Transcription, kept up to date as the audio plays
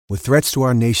With threats to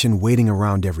our nation waiting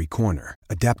around every corner,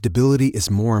 adaptability is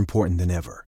more important than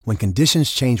ever. When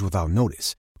conditions change without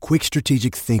notice, quick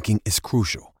strategic thinking is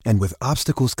crucial. And with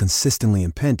obstacles consistently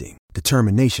impending,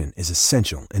 determination is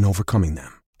essential in overcoming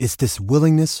them. It's this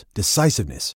willingness,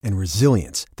 decisiveness, and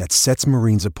resilience that sets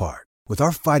Marines apart. With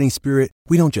our fighting spirit,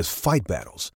 we don't just fight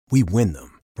battles, we win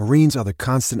them. Marines are the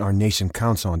constant our nation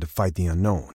counts on to fight the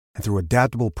unknown. And through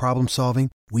adaptable problem solving,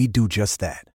 we do just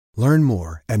that. Learn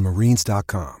more at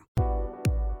marines.com.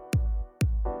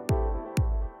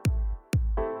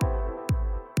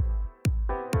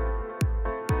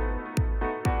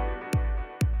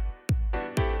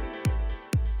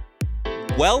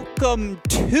 Welcome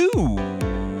to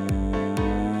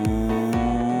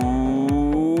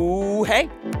Hey,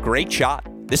 Great Shot.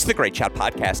 This is the Great Shot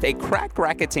Podcast, a Cracked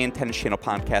Racquets and Tennis Channel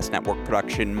Podcast Network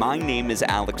production. My name is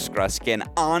Alex Gruskin.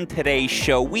 On today's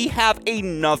show, we have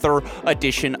another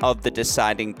edition of The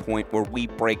Deciding Point where we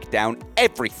break down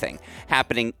everything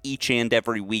happening each and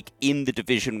every week in the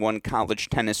Division I college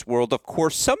tennis world. Of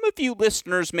course, some of you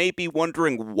listeners may be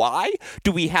wondering, why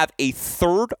do we have a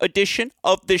third edition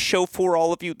of this show for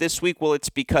all of you this week? Well, it's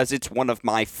because it's one of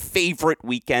my favorite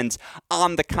weekends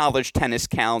on the college tennis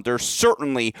calendar,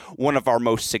 certainly one of our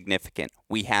most significant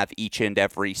we have each and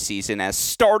every season, as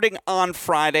starting on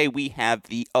Friday, we have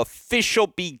the official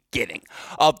beginning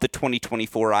of the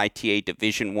 2024 ITA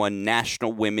Division I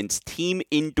National Women's Team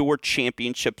Indoor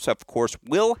Championships. Of course,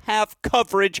 we'll have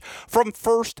coverage from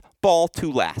first ball to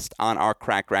last on our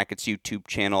Cracked Racquets YouTube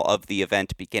channel of the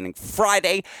event beginning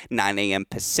Friday, 9 a.m.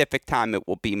 Pacific time. It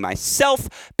will be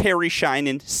myself, Perry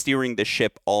Shinen, steering the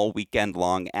ship all weekend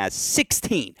long as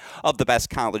 16 of the best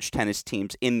college tennis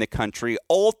teams in the country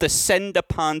all descend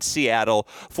upon Seattle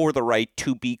for the right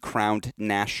to be crowned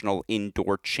national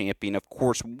indoor champion. Of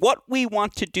course, what we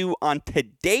want to do on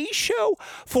today's show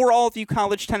for all of you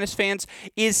college tennis fans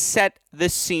is set the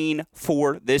scene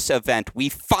for this event. We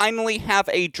finally have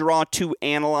a draw to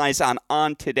analyze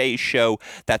on today's show.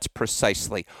 That's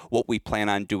precisely what we plan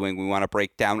on doing. We want to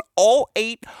break down all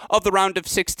 8 of the round of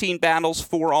 16 battles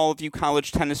for all of you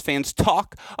college tennis fans,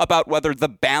 talk about whether the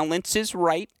balance is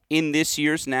right in this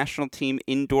year's national team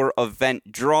indoor event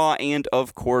draw, and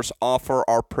of course offer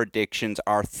our predictions,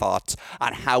 our thoughts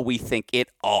on how we think it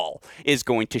all is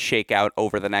going to shake out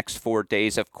over the next 4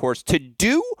 days. Of course, to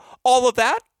do all of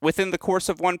that within the course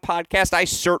of one podcast, I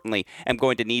certainly am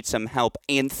going to need some help.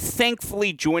 And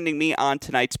thankfully, joining me on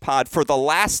tonight's pod for the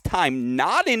last time,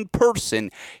 not in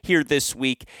person here this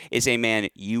week, is a man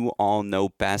you all know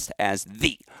best as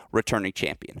the returning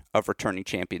champion of returning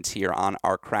champions here on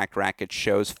our Cracked Racquets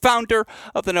shows, founder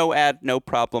of the No Ad, No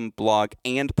Problem blog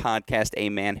and podcast, a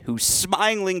man whose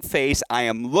smiling face I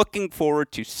am looking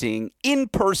forward to seeing in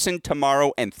person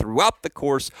tomorrow and throughout the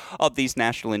course of these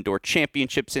National Indoor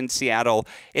Championships in Seattle.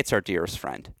 It's our dearest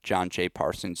friend, John J.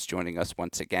 Parsons, joining us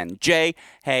once again. Jay,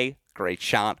 hey, great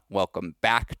shot. Welcome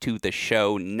back to the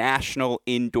show. National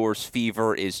Indoors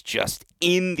Fever is just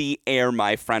in the air,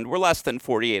 my friend. We're less than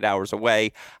 48 hours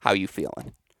away. How you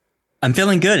feeling? I'm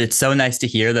feeling good. It's so nice to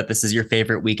hear that this is your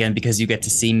favorite weekend because you get to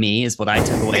see me, is what I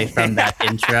took away from that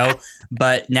intro.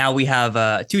 But now we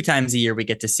have 2 times a year we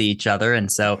get to see each other. And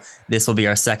so this will be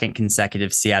our second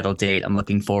consecutive Seattle date. I'm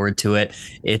looking forward to it.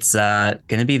 It's going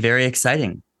to be very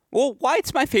exciting. Well, why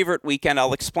it's my favorite weekend,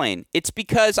 I'll explain. It's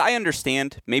because I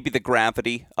understand maybe the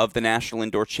gravity of the National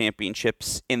Indoor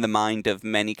Championships in the mind of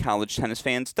many college tennis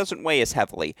fans doesn't weigh as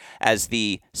heavily as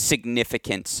the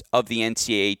significance of the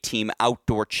NCAA Team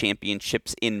Outdoor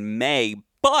Championships in May.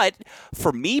 But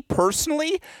for me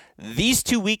personally, these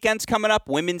 2 weekends coming up,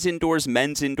 women's indoors,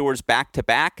 men's indoors,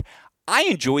 back-to-back, I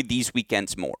enjoyed these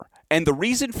weekends more. And the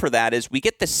reason for that is we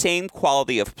get the same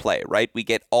quality of play, right? We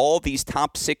get all these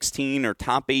top 16 or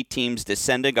top 8 teams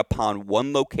descending upon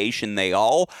one location. They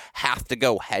all have to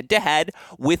go head-to-head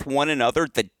with one another.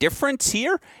 The difference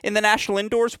here in the National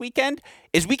Indoors weekend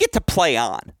is we get to play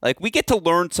on. Like, we get to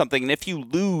learn something. And if you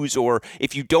lose or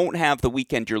if you don't have the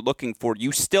weekend you're looking for,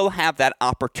 you still have that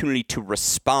opportunity to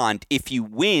respond. If you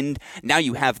win, now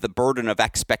you have the burden of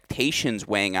expectations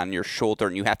weighing on your shoulder,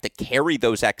 and you have to carry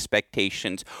those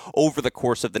expectations over the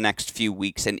course of the next few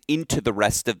weeks and into the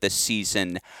rest of the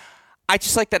season. I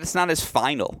just like that it's not as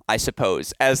final, I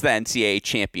suppose, as the NCAA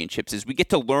championships is. We get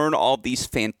to learn all these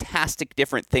fantastic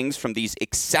different things from these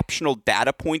exceptional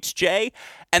data points, Jay,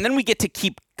 and then we get to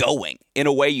keep going in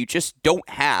a way you just don't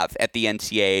have at the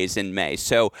NCAAs in May.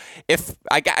 So if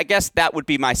I guess that would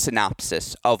be my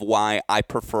synopsis of why I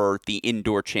prefer the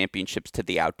indoor championships to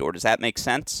the outdoor. Does that make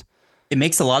sense? It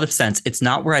makes a lot of sense. It's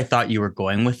not where I thought you were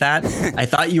going with that. I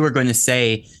thought you were going to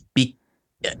say,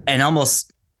 and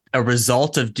almost a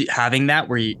result of having that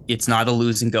where it's not a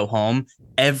lose and go home.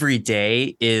 Every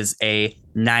day is a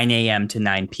 9 a.m. to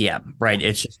 9 p.m., right?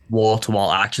 It's just wall to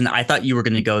wall action. I thought you were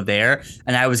going to go there,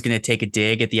 and I was going to take a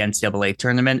dig at the NCAA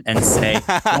tournament and say,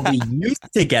 well, we used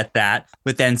to get that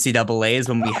with NCAAs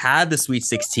when we had the Sweet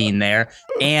 16 there,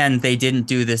 and they didn't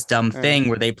do this dumb thing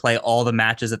where they play all the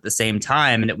matches at the same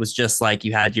time. And it was just like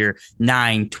you had your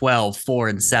 9, 12, 4,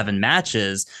 and 7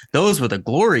 matches. Those were the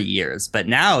glory years. But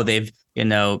now they've,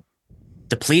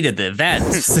 depleted the event.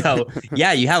 So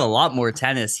yeah, you have a lot more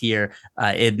tennis here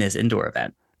in this indoor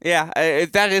event. Yeah,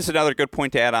 that is another good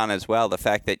point to add on as well. The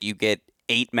fact that you get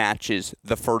 8 matches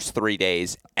the first 3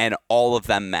 days, and all of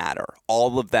them matter.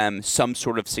 All of them some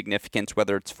sort of significance,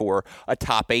 whether it's for a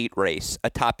top 8 race, a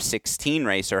top 16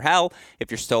 race, or hell,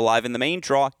 if you're still alive in the main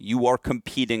draw, you are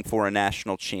competing for a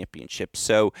national championship.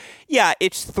 So, yeah,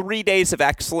 it's 3 days of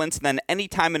excellence, and then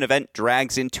anytime an event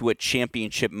drags into a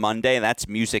championship Monday, that's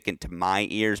music into my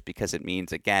ears because it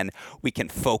means, again, we can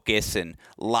focus and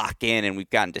lock in, and we've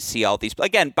gotten to see all these.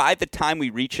 Again, by the time we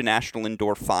reach a national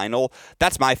indoor final,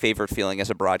 that's my favorite feeling as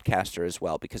a broadcaster as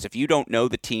well, because if you don't know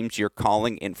the teams you're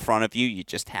calling in front of you, you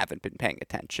just haven't been paying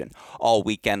attention all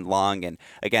weekend long. And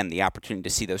again, the opportunity to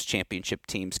see those championship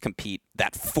teams compete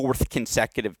that 4th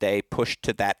consecutive day, pushed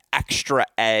to that extra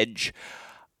edge.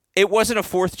 It wasn't a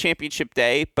 4th championship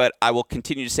day, but I will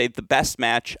continue to say the best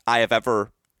match I have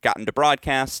ever gotten to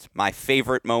broadcast, my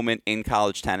favorite moment in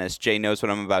college tennis. Jay knows what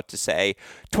I'm about to say.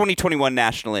 2021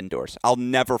 National Indoors. I'll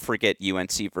never forget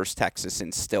UNC versus Texas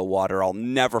in Stillwater. I'll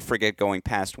never forget going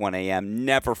past 1 a.m.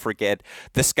 Never forget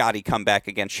the Scotty comeback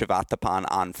against Shavatapan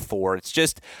on 4. It's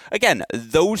just, again,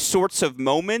 those sorts of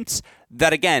moments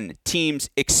that, again, teams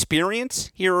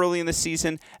experience here early in the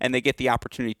season, and they get the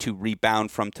opportunity to rebound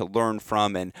from, to learn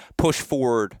from, and push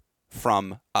forward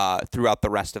from throughout the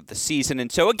rest of the season. And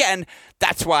so, again,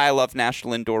 that's why I love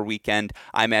National Indoor Weekend.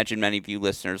 I imagine many of you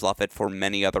listeners love it for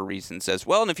many other reasons as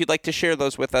well. And if you'd like to share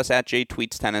those with us, at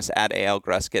JTweetsTennis, at AL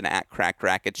Gruskin, at Cracked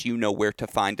Rackets, you know where to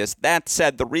find us. That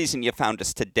said, the reason you found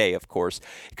us today, of course,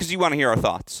 because you want to hear our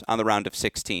thoughts on the round of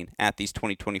 16 at these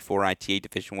 2024 ITA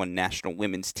Division I National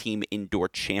Women's Team Indoor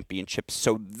Championships.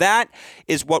 So that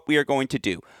is what we are going to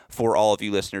do for all of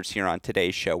you listeners here on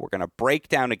today's show. We're going to break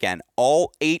down, again,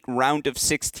 all 8 round of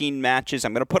 16 matches.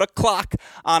 I'm going to put a clock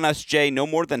on us, Jay. No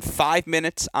more than 5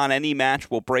 minutes on any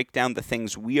match. We'll break down the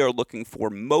things we are looking for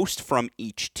most from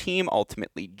each team.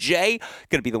 Ultimately, Jay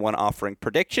going to be the one offering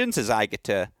predictions as I get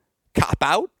to cop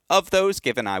out of those,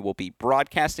 given I will be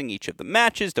broadcasting each of the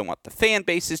matches. Don't want the fan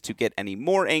bases to get any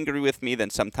more angry with me than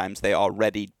sometimes they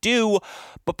already do.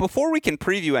 But before we can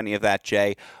preview any of that,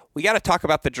 Jay, we got to talk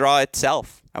about the draw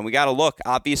itself. And we got to look,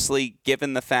 obviously,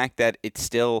 given the fact that it's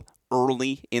still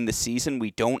early in the season,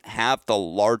 we don't have the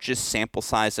largest sample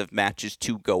size of matches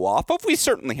to go off of. We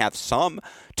certainly have some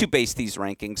to base these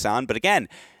rankings on. But again,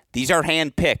 these are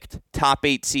hand-picked top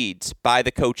 8 seeds by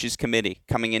the coaches committee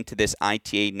coming into this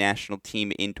ITA National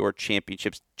Team Indoor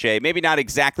Championships. Jay, maybe not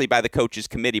exactly by the coaches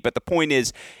committee, but the point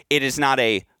is it is not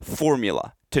a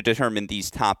formula to determine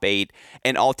these top 8.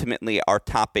 And ultimately, our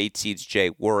top 8 seeds,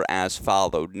 Jay, were as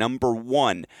followed. Number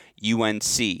 1,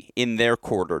 UNC in their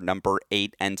quarter. Number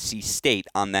 8, NC State.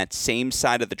 On that same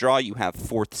side of the draw, you have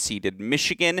 4th-seeded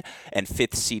Michigan and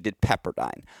 5th-seeded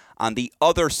Pepperdine. On the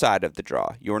other side of the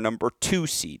draw, your number 2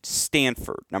 seed,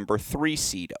 Stanford. Number 3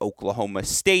 seed, Oklahoma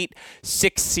State.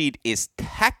 6th seed is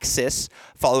Texas,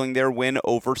 following their win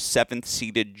over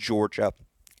 7th-seeded Georgia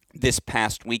this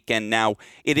past weekend. Now,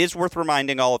 it is worth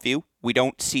reminding all of you, we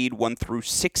don't seed 1 through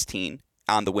 16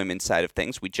 on the women's side of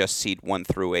things. We just seed 1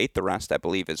 through 8. The rest, I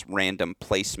believe, is random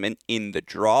placement in the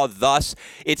draw. Thus,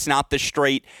 it's not the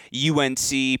straight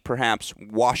UNC, perhaps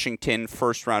Washington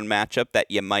first-round matchup that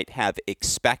you might have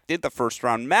expected. The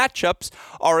first-round matchups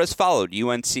are as followed.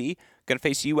 UNC going to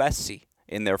face USC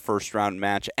in their first-round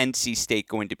match. NC State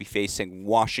going to be facing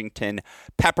Washington.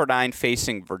 Pepperdine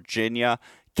facing Virginia.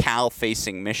 Cal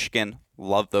facing Michigan.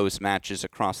 Love those matches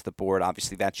across the board.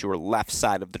 Obviously, that's your left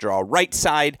side of the draw. Right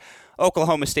side,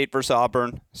 Oklahoma State versus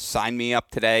Auburn. Sign me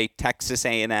up today. Texas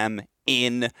A&M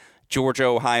in. Georgia,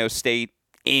 Ohio State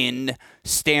in.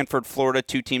 Stanford, Florida,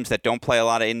 2 teams that don't play a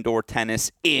lot of indoor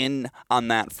tennis in on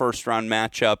that first-round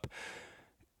matchup.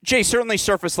 Jay, certainly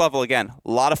surface level again. A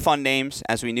lot of fun names,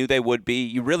 as we knew they would be.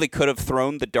 You really could have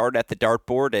thrown the dart at the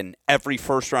dartboard, and every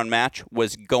first-round match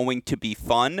was going to be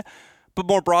fun. But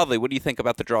more broadly, what do you think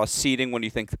about the draw seeding? What do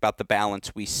you think about the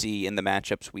balance we see in the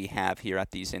matchups we have here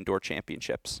at these indoor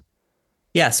championships?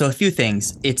 Yeah, so a few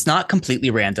things. It's not completely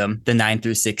random, the 9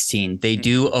 through 16. They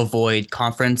do avoid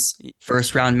conference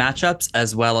first-round matchups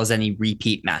as well as any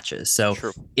repeat matches. So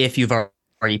if you've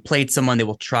already played someone, they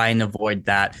will try and avoid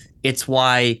that. It's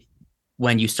why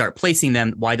when you start placing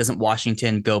them, why doesn't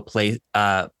Washington go play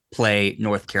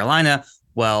North Carolina?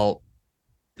 Well,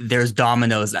 there's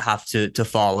dominoes that have to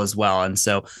fall as well. And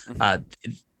so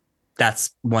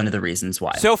that's one of the reasons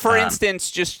why. So, for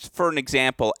instance, just for an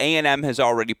example, A&M has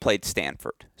already played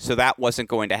Stanford. So that wasn't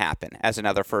going to happen as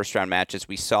another first-round match, as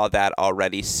we saw that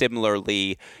already.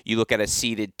 Similarly, you look at a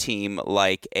seeded team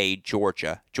like a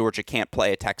Georgia. Georgia can't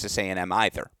play a Texas A&M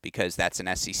either because that's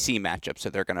an SEC matchup, so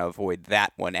they're going to avoid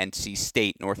that one. NC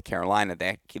State, North Carolina,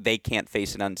 they can't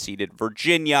face an unseeded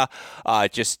Virginia.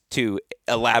 Just to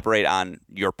elaborate on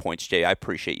your points, Jay, I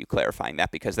appreciate you clarifying that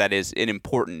because that is an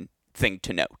important thing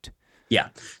to note. Yeah.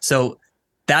 So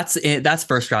that's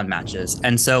first round matches.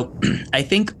 And so I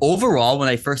think overall, when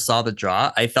I first saw the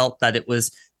draw, I felt that it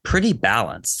was pretty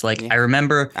balanced. Like I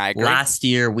remember last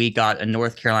year we got a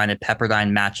North Carolina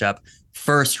Pepperdine matchup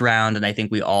first round. And I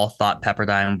think we all thought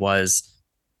Pepperdine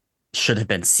should have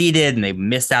been seeded and they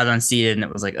missed out on seeded. And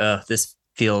it was like, this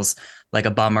feels like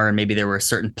a bummer. And maybe there were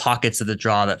certain pockets of the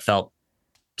draw that felt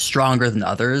stronger than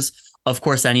others. Of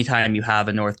course, anytime you have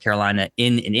a North Carolina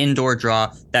in an indoor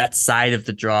draw, that side of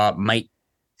the draw might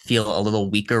feel a little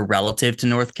weaker relative to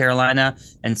North Carolina.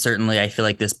 And certainly I feel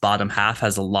like this bottom half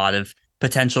has a lot of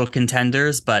potential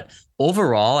contenders. But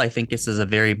overall, I think this is a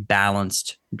very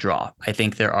balanced draw. I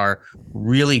think there are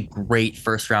really great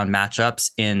first round matchups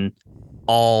in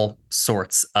all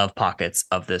sorts of pockets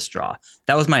of this draw.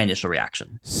 That was my initial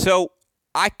reaction. So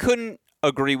I couldn't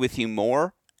agree with you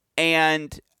more.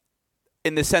 And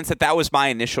in the sense that was my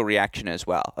initial reaction as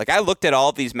well. Like I looked at all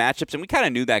of these matchups and we kind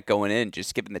of knew that going in,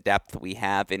 just given the depth we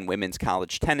have in women's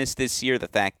college tennis this year, the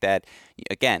fact that,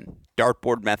 again,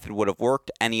 dartboard method would have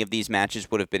worked. Any of these matches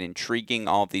would have been intriguing.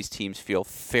 All of these teams feel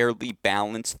fairly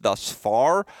balanced thus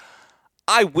far.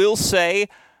 I will say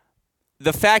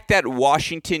the fact that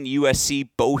Washington, USC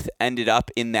both ended up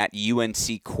in that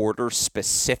UNC quarter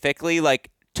specifically,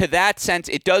 like, to that sense,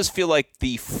 it does feel like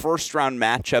the first-round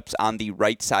matchups on the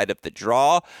right side of the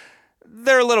draw,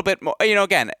 they're a little bit more,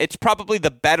 again, it's probably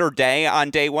the better day on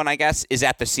day one, I guess, is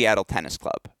at the Seattle Tennis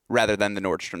Club rather than the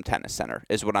Nordstrom Tennis Center,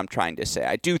 is what I'm trying to say.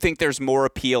 I do think there's more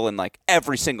appeal in, like,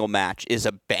 every single match is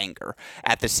a banger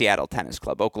at the Seattle Tennis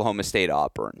Club. Oklahoma State,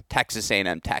 Auburn, Texas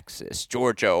A&M, Texas,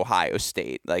 Georgia, Ohio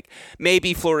State. Like,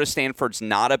 maybe Florida Stanford's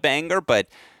not a banger, but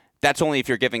that's only if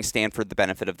you're giving Stanford the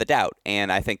benefit of the doubt,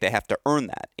 and I think they have to earn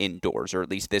that indoors, or at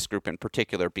least this group in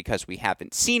particular, because we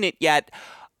haven't seen it yet.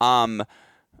 But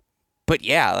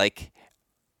yeah, like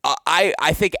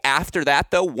I think after that,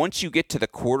 though, once you get to the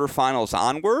quarterfinals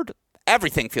onward,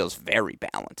 everything feels very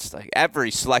balanced. Like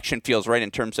every selection feels right in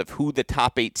terms of who the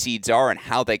top 8 seeds are and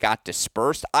how they got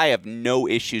dispersed. I have no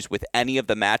issues with any of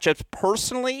the matchups.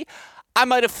 Personally, I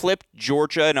might have flipped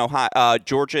Georgia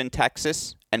and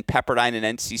Texas and Pepperdine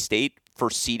and NC State for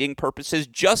seeding purposes,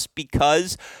 just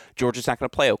because Georgia's not going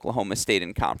to play Oklahoma State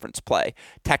in conference play.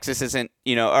 Texas isn't,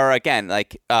 or again,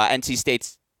 like NC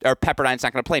State's or Pepperdine's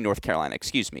not going to play North Carolina,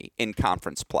 in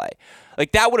conference play.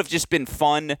 Like that would have just been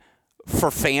fun for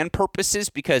fan purposes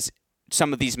because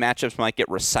some of these matchups might get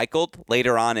recycled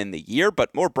later on in the year.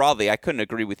 But more broadly, I couldn't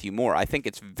agree with you more. I think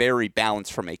it's very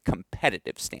balanced from a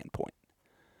competitive standpoint.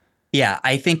 Yeah,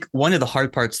 I think one of the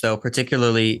hard parts, though,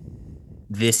 particularly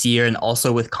this year and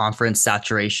also with conference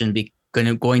saturation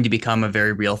going to become a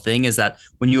very real thing, is that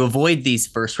when you avoid these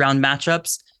first round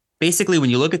matchups, basically when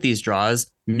you look at these draws,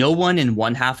 no one in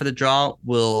one half of the draw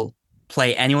will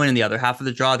play anyone in the other half of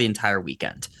the draw the entire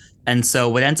weekend. And so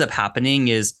what ends up happening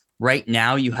is right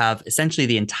now you have essentially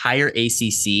the entire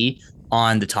ACC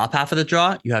on the top half of the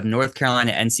draw. You have North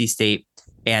Carolina, NC State,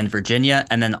 and Virginia.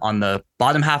 And then on the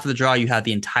bottom half of the draw, you have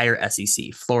the entire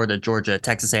SEC, Florida, Georgia,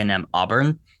 Texas A&M,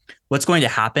 Auburn. What's going to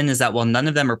happen is that while none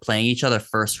of them are playing each other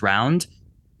first round,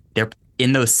 they're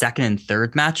in those second and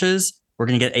third matches, we're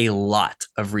going to get a lot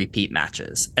of repeat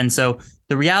matches. And so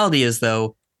the reality is,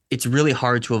 though, it's really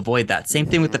hard to avoid that. Same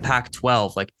thing with the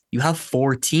Pac-12. Like you have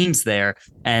 4 teams there,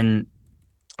 and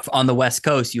on the West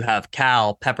Coast, you have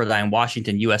Cal, Pepperdine,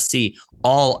 Washington, USC,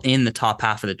 all in the top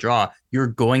half of the draw. You're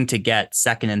going to get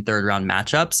second and third round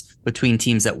matchups between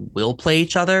teams that will play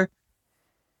each other.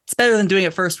 It's better than doing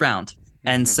it first round.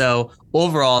 And so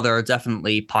overall, there are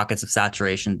definitely pockets of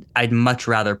saturation. I'd much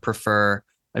rather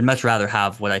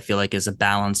have what I feel like is a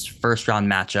balanced first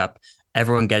round matchup,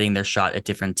 everyone getting their shot at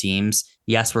different teams.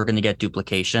 Yes, we're going to get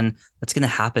duplication. That's going to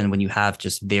happen when you have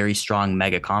just very strong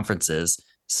mega conferences.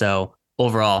 So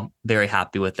overall, very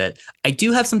happy with it. I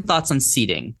do have some thoughts on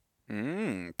seeding.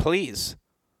 Please.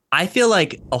 I feel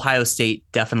like Ohio State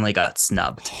definitely got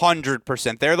snubbed.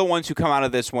 100%. They're the ones who come out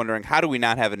of this wondering, how do we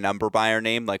not have a number by our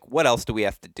name? Like, what else do we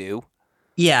have to do?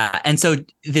 Yeah, and so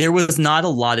there was not a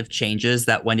lot of changes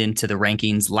that went into the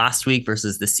rankings last week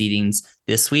versus the seedings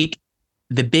this week.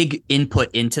 The big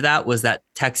input into that was that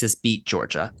Texas beat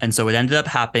Georgia. And so what ended up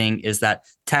happening is that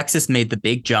Texas made the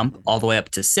big jump all the way up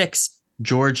to 6.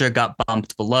 Georgia got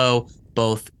bumped below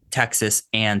both Texas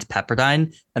and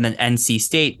Pepperdine. And then NC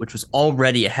State, which was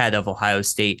already ahead of Ohio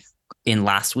State in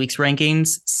last week's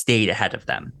rankings, stayed ahead of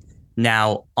them.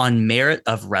 Now, on merit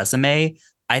of resume,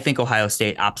 I think Ohio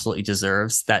State absolutely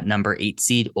deserves that number 8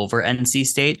 seed over NC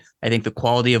State. I think the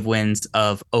quality of wins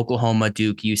of Oklahoma,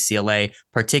 Duke, UCLA,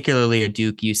 particularly a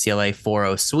Duke UCLA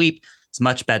 4-0 sweep, is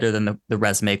much better than the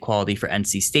resume quality for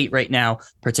NC State right now,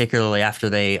 particularly after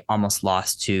they almost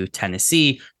lost to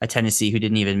Tennessee, a Tennessee who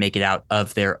didn't even make it out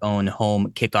of their own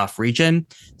home kickoff region.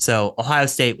 So Ohio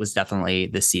State was definitely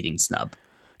the seeding snub.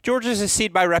 Georgia's a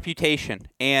seed by reputation,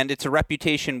 and it's a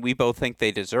reputation we both think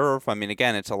they deserve. I mean,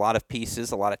 again, it's a lot of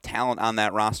pieces, a lot of talent on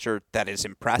that roster that is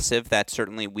impressive. That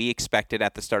certainly we expected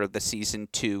at the start of the season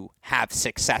to have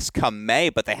success come May,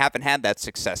 but they haven't had that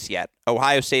success yet.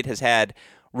 Ohio State has had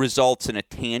results in a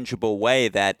tangible way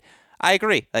that I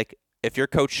agree. Like, if you're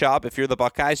Coach Schaub, if you're the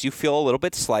Buckeyes, you feel a little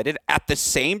bit slighted. At the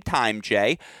same time,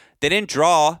 Jay, they didn't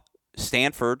draw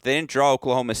Stanford, they didn't draw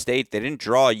Oklahoma State, they didn't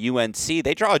draw UNC,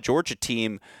 they draw a Georgia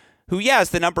team who, yeah,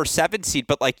 is the number 7 seed,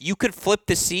 but like you could flip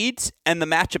the seeds and the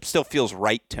matchup still feels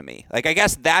right to me. Like, I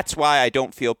guess that's why I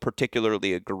don't feel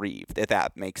particularly aggrieved, if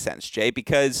that makes sense, Jay,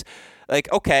 because like,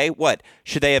 okay, what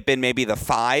should they have been, maybe the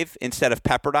 5 instead of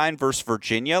Pepperdine versus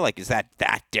Virginia? Like, is that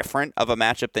different of a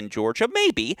matchup than Georgia?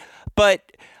 Maybe,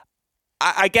 but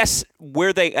I guess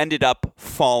where they ended up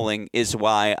falling is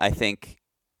why I think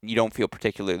you don't feel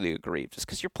particularly aggrieved, just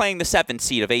because you're playing the 7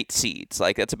 seed of 8 seeds.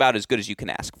 Like, that's about as good as you can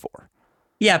ask for.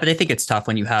 Yeah, but I think it's tough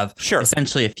when you have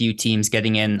essentially a few teams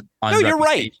getting in on you're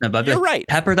right. Above you're right.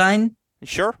 Pepperdine?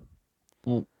 Sure.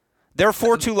 Their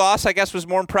 4-2 loss, I guess, was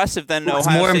more impressive than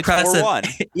Ohio State's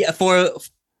 4-1. Yeah, for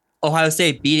Ohio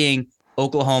State beating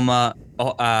Oklahoma,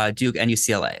 Duke, and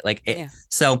UCLA.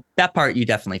 So that part you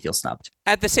definitely feel snubbed.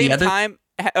 At the same time...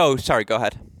 Oh, sorry, go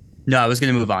ahead. No, I was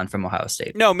going to move on from Ohio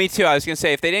State. No, me too. I was going to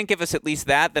say, if they didn't give us at least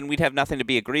that, then we'd have nothing to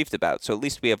be aggrieved about. So at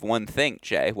least we have one thing,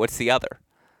 Jay. What's the other?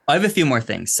 I have a few more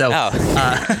things. So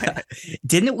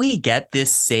didn't we get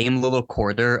this same little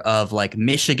quarter of like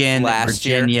Michigan,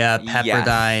 Virginia,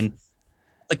 Pepperdine,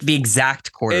 like the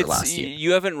exact quarter last year?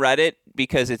 You haven't read it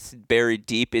because it's buried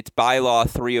deep. It's bylaw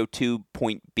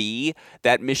 302.B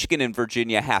that Michigan and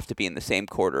Virginia have to be in the same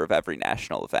quarter of every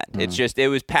national event. It's just, it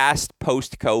was passed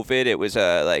post-COVID. It was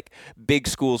like big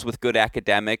schools with good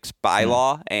academics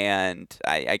bylaw, and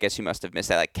I guess you must have missed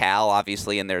that. Like Cal,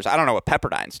 obviously, and there's, I don't know what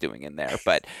Pepperdine's doing in there,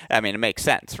 but I mean, it makes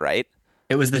sense, right?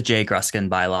 It was the Jay Gruskin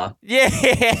bylaw.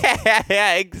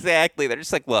 Yeah, exactly. They're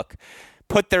just like, look,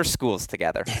 put their schools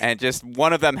together, and just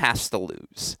one of them has to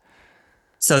lose.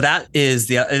 So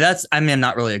I'm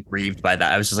not really aggrieved by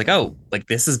that. I was just like, oh, like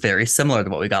this is very similar to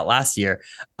what we got last year.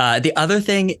 The other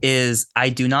thing is I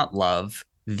do not love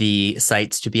the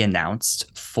sites to be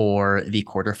announced for the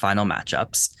quarterfinal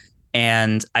matchups.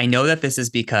 And I know that this is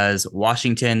because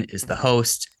Washington is the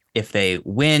host. If they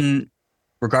win,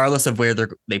 regardless of where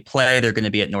they play, they're going to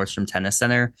be at Nordstrom Tennis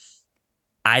Center.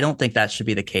 I don't think that should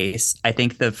be the case. I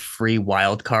think the free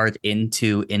wild card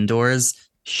into indoors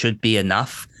should be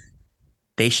enough.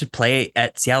 They should play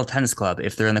at Seattle Tennis Club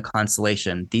if they're in the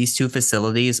Constellation. These two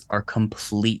facilities are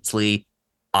completely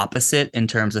opposite in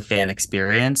terms of fan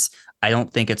experience. I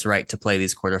don't think it's right to play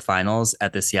these quarterfinals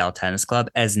at the Seattle Tennis Club.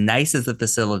 As nice as the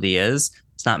facility is,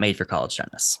 it's not made for college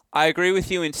tennis. I agree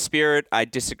with you in spirit. I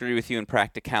disagree with you in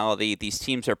practicality. These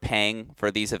teams are paying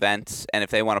for these events, and if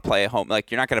they want to play at home,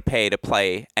 like, you're not going to pay to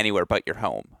play anywhere but your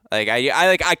home. Like,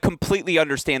 I completely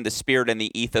understand the spirit and the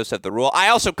ethos of the rule. I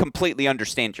also completely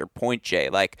understand your point, Jay.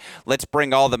 Like, let's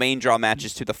bring all the main draw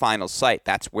matches to the final site.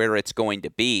 That's where it's going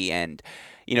to be. And,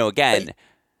 again,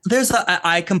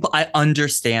 I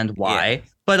understand why,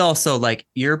 but also, like,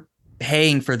 you're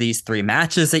paying for these 3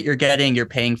 matches that you're getting. You're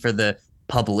paying for the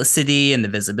publicity and the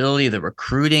visibility, the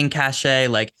recruiting cachet.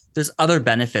 Like, there's other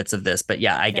benefits of this, but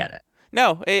I get it.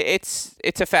 No, it's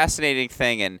a fascinating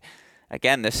thing, and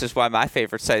again, this is why my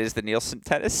favorite site is the Nielsen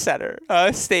Tennis Center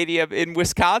Stadium in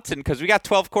Wisconsin, because we got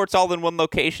 12 courts all in one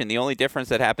location. The only difference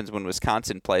that happens when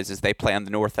Wisconsin plays is they play on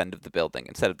the north end of the building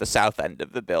instead of the south end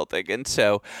of the building. And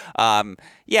so,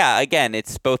 again,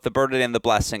 it's both the burden and the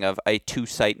blessing of a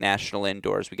 2-site national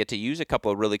indoors. We get to use a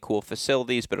couple of really cool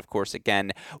facilities, but of course,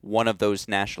 again, one of those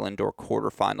national indoor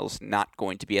quarterfinals not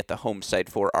going to be at the home site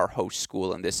for our host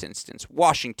school, in this instance,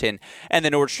 Washington and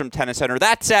the Nordstrom Tennis Center.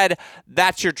 That said,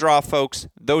 that's your draw, folks. folks,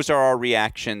 those are our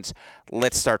reactions.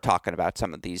 Let's start talking about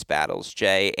some of these battles,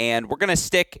 Jay. And we're going to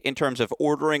stick in terms of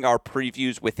ordering our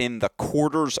previews within the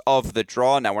quarters of the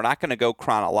draw. Now, we're not going to go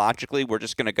chronologically. We're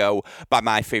just going to go by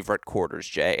my favorite quarters,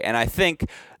 Jay. And I think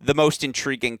the most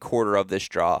intriguing quarter of this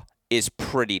draw is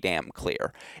pretty damn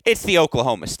clear. It's the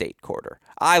Oklahoma State quarter.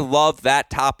 I love that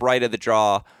top right of the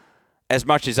draw as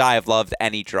much as I have loved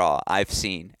any draw I've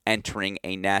seen entering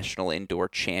a national indoor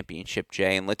championship,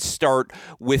 Jay. And let's start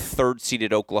with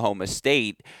third-seeded Oklahoma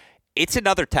State. It's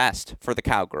another test for the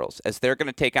Cowgirls as they're going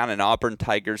to take on an Auburn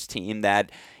Tigers team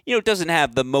that, doesn't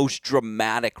have the most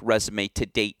dramatic resume to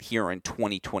date here in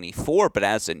 2024, but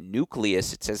as a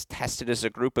nucleus, it's as tested as a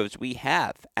group as we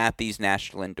have at these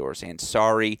national indoors.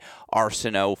 Ansari,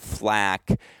 Arsenault,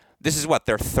 Flack. This is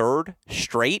their third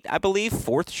straight, I believe,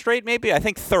 fourth straight maybe? I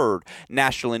think third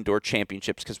national indoor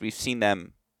championships because we've seen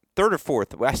them third or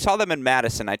fourth. I saw them in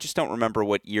Madison. I just don't remember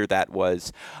what year that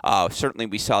was. Certainly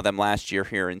we saw them last year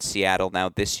here in Seattle, now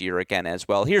this year again as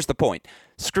well. Here's the point.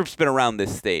 This group's been around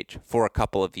this stage for a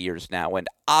couple of years now, and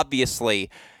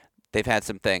obviously they've had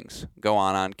some things go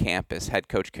on campus. Head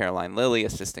coach Caroline Lilly,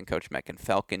 assistant coach Megan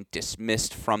Falcon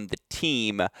dismissed from the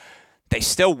team. They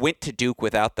still went to Duke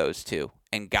without those two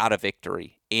and got a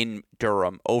victory in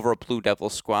Durham over a Blue Devil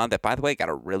squad that, by the way, got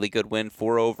a really good win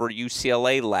over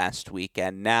UCLA last week.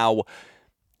 And now,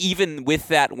 even with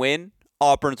that win,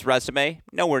 Auburn's resume,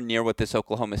 nowhere near what this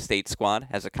Oklahoma State squad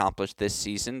has accomplished this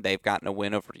season. They've gotten a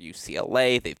win over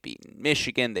UCLA. They've beaten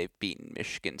Michigan. They've beaten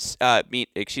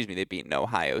they've beaten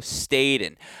Ohio State.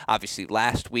 And obviously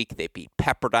last week they beat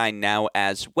Pepperdine now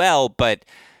as well. But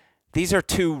these are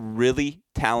two really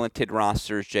talented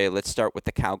rosters, Jay. Let's start with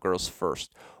the Cowgirls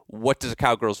first. What does a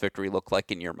Cowgirls victory look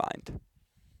like in your mind?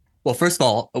 Well, first of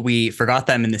all, we forgot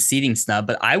them in the seeding snub,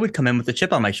 but I would come in with a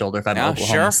chip on my shoulder if I'm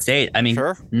Oklahoma State. I mean,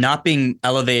 not being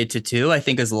elevated to 2, I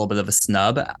think is a little bit of a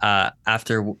snub.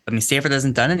 Stanford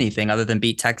hasn't done anything other than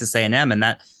beat Texas A&M, and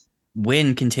that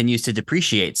win continues to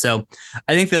depreciate. So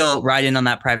I think they'll ride in on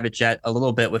that private jet a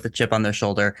little bit with a chip on their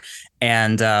shoulder.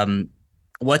 And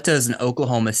what does an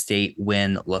Oklahoma State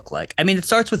win look like? I mean, it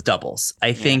starts with doubles.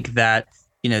 I think that,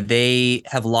 they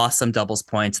have lost some doubles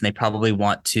points and they probably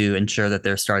want to ensure that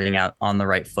they're starting out on the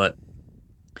right foot.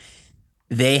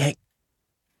 They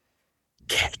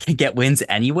can get wins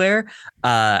anywhere.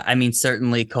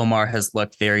 Certainly Komar has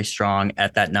looked very strong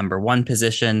at that number 1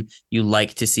 position. You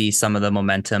like to see some of the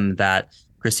momentum that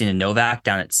Christina Novak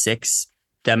down at 6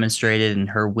 demonstrated in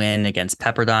her win against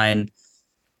Pepperdine.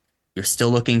 You're still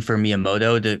looking for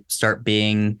Miyamoto to start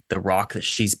being the rock that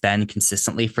she's been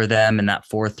consistently for them in that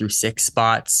 4 through 6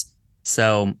 spots.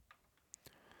 So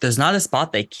there's not a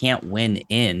spot they can't win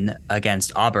in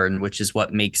against Auburn, which is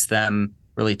what makes them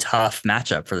really tough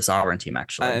matchup for this Auburn team,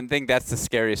 actually. I think that's the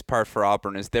scariest part for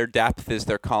Auburn is their depth is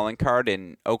their calling card,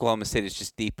 and Oklahoma State is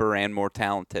just deeper and more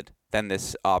talented than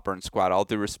this Auburn squad. All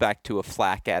due respect to a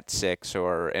Flack at 6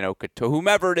 or an Okato,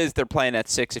 whomever it is they're playing at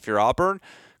 6 if you're Auburn.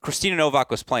 Christina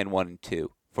Novak was playing 1 and 2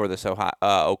 for this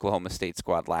Oklahoma State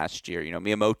squad last year.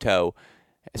 Miyamoto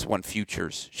has won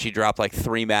futures. She dropped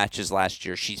 3 matches last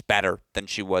year. She's better than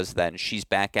she was then. She's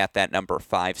back at that number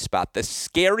 5 spot. The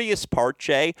scariest part,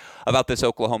 Jay, about this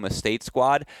Oklahoma State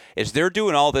squad is they're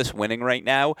doing all this winning right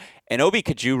now, and Obi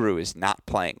Kajuru is not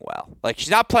playing well.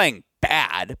 She's not playing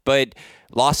bad, but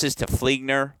losses to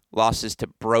Fliegner, losses to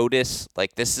Brodus.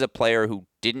 This is a player who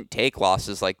didn't take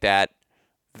losses like that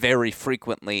very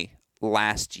frequently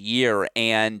last year,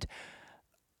 and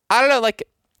I don't know,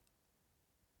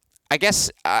 I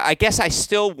guess I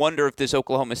still wonder if this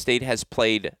Oklahoma State has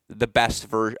played the best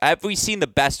version. Have we seen the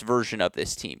best version of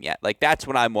this team yet? That's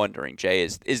what I'm wondering, Jay,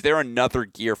 is there another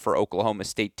gear for Oklahoma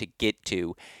State to get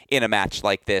to in a match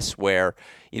like this where,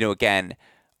 again,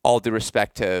 all due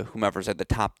respect to whomever's at the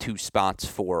top 2 spots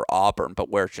for Auburn, but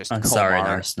where it's just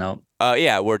Arsenault.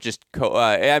 We're just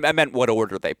I meant what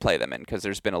order they play them in, because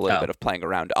there's been a little bit of playing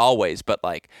around always, but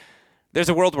there's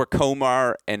a world where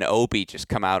Komar and Obi just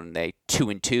come out and they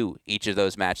 2-2 each of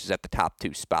those matches at the top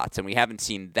 2 spots, and we haven't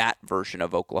seen that version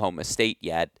of Oklahoma State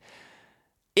yet.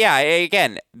 Yeah,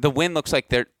 again, the win looks like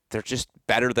they're just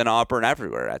better than Auburn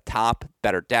everywhere. At top,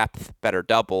 better depth, better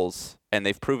doubles, and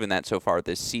they've proven that so far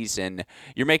this season.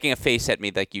 You're making a face at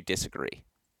me like you disagree.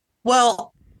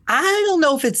 Well, I don't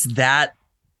know if it's that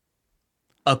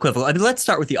equivalent. Let's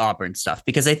start with the Auburn stuff,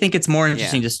 because I think it's more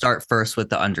interesting to start first with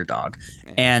the underdog.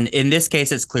 Yeah. And in this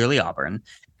case, it's clearly Auburn.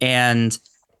 And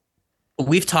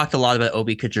we've talked a lot about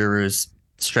Obi Kajuru's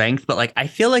strength, but I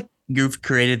feel like you've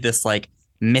created this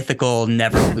mythical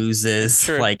never loses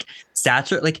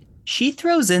stature. She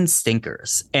throws in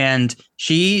stinkers, and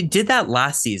she did that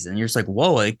last season. You're just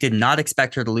whoa, I did not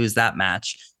expect her to lose that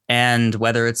match. And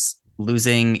whether it's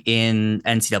losing in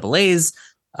NCAAs,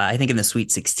 I think in the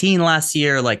Sweet 16 last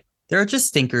year, like there are just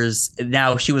stinkers.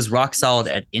 Now she was rock solid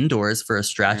at indoors for a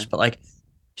stretch, but like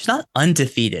she's not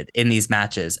undefeated in these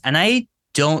matches. And I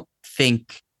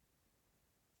think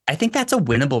that's a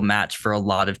winnable match for a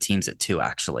lot of teams at 2,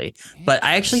 actually. But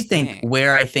I actually think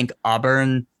where I think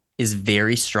Auburn is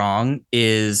very strong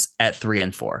is at 3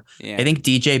 and 4. Yeah. I think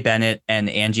DJ Bennett and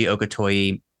Angie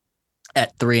Okotoye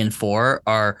at 3 and 4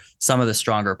 are some of the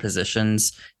stronger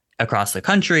positions across the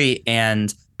country.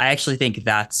 And I actually think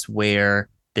that's where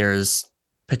there's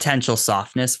potential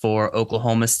softness for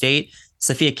Oklahoma State.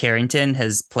 Sophia Carrington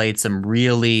has played some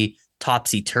really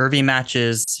topsy-turvy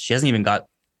matches. She hasn't even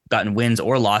gotten wins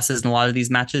or losses in a lot of these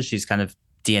matches. She's kind of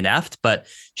DNF'd, but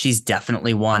she's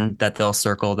definitely one that they'll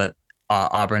circle that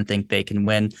Auburn think they can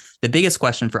win. The biggest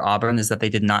question for Auburn is that they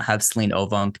did not have Celine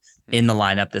Ovunk in the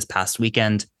lineup this past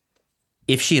weekend.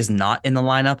 If she is not in the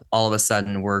lineup, all of a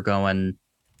sudden we're going,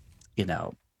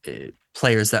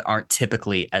 players that aren't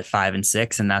typically at 5 and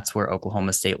 6, and that's where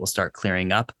Oklahoma State will start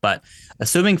clearing up. But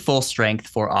assuming full strength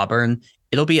for Auburn,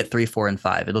 it'll be at 3, 4, and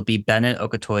 5. It'll be Bennett,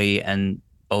 Okotoye, and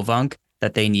Ovunk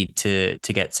that they need to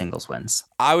get singles wins.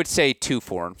 I would say 2,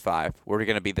 4, and 5 were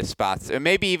going to be the spots, or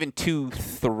maybe even 2,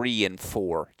 3, and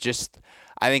 4. Just,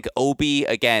 I think Obi,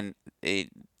 again,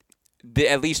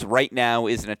 at least right now,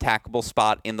 is an attackable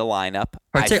spot in the lineup.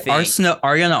 I'd say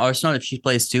Ariana Arsenault, if she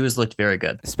plays 2, has looked very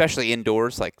good. Especially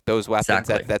indoors, like those weapons.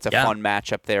 Exactly. That's a fun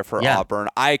matchup there for Auburn.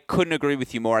 I couldn't agree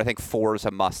with you more. I think 4 is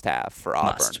a must-have for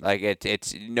Auburn. Like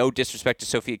it's no disrespect to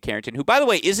Sophia Carrington, who, by the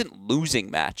way, isn't losing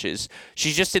matches.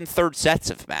 She's just in third sets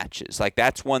of matches. Like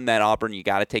that's one that Auburn, you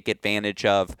got to take advantage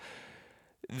of.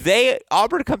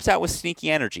 Auburn comes out with sneaky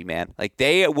energy, man. Like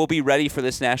they will be ready for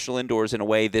this national indoors in a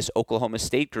way this Oklahoma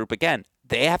State group, again,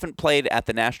 they haven't played at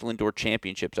the National Indoor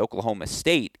Championships, Oklahoma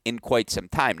State, in quite some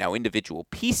time. Now, individual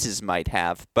pieces might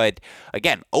have, but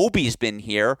again, Obi's been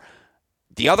here.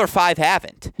 The other 5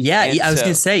 haven't. Yeah, I was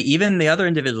going to say, even the other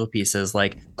individual pieces,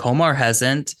 like Komar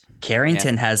hasn't,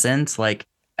 Carrington hasn't, like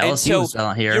LSU's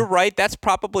not here. You're right. That's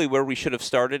probably where we should have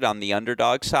started on the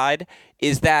underdog side.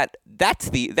 Is that's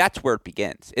where it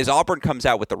begins. Is Auburn comes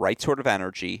out with the right sort of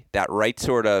energy, that right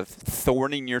sort of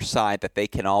thorn in your side that they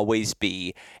can always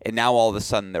be, and now all of a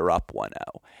sudden they're up 1-0.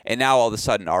 And now all of a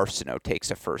sudden Arsenault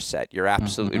takes a first set. You're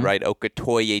absolutely right.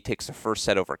 Okotoye takes the first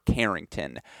set over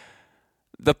Carrington.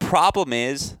 The problem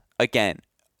is, again,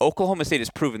 Oklahoma State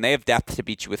has proven they have depth to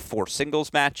beat you with 4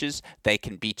 singles matches. They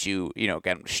can beat you,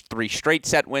 again, 3 straight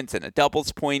set wins and a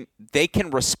doubles point. They can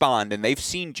respond, and they've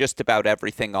seen just about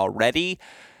everything already.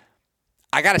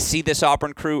 I got to see this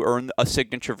Auburn crew earn a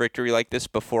signature victory like this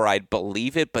before I'd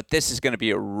believe it, but this is going to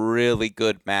be a really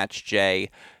good match,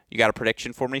 Jay. You got a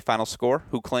prediction for me? Final score?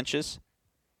 Who clinches?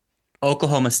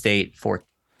 Oklahoma State for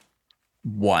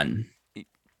 1.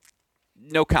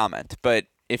 No comment, but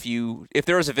if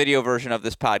there was a video version of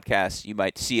this podcast, you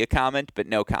might see a comment, but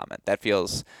no comment. That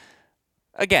feels,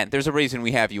 again, there's a reason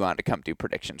we have you on to come do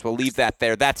predictions. We'll leave that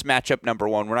there. That's matchup number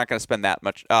 1. We're not going to spend that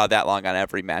long on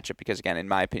every matchup because, again, in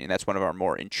my opinion, that's one of our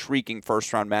more intriguing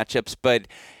first-round matchups. But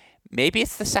maybe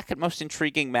it's the second most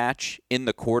intriguing match in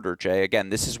the quarter, Jay.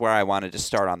 Again, this is where I wanted to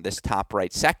start on this top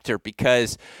right sector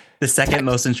because the second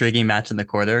most intriguing match in the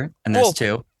quarter, and there's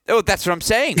 2. Oh, that's what I'm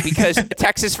saying, because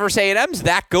Texas versus A&M's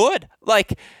that good.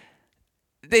 Like,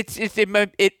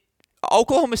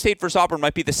 Oklahoma State versus Auburn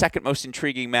might be the second most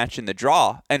intriguing match in the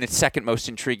draw, and it's second most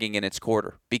intriguing in its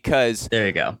quarter. Because there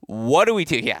you go. What do we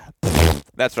do? Yeah,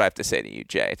 that's what I have to say to you,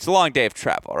 Jay. It's a long day of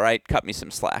travel, all right? Cut me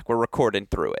some slack. We're recording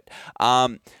through it.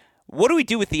 What do we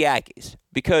do with the Aggies?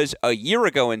 Because a year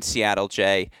ago in Seattle,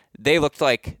 Jay, they looked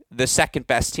like the second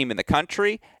best team in the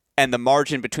country, and the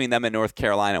margin between them and North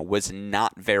Carolina was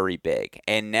not very big.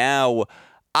 And now,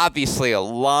 obviously, a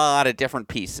lot of different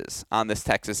pieces on this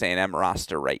Texas A&M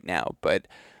roster right now. But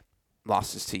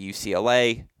losses to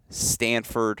UCLA,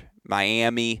 Stanford,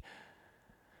 Miami.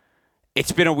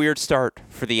 It's been a weird start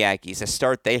for the Aggies, a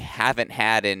start they haven't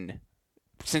had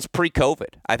since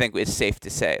pre-COVID, I think it's safe to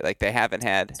say. Like, they haven't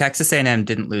had... Texas A&M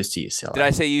didn't lose to UCLA. Did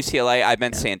I say UCLA? I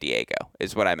meant San Diego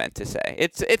is what I meant to say.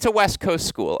 It's a West Coast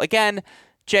school. Again...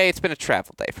 Jay, it's been a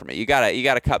travel day for me. You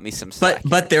gotta cut me some slack.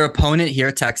 But their opponent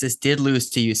here, Texas, did lose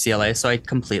to UCLA, so I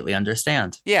completely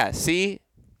understand. Yeah, see?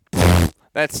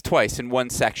 That's twice in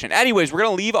one section. Anyways, we're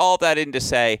going to leave all that in to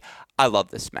say I love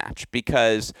this match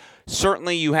because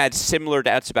certainly you had similar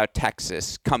doubts about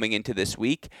Texas coming into this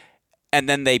week, and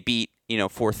then they beat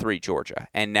 4-3 Georgia.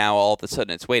 And now all of a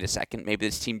sudden it's, wait a second, maybe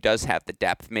this team does have the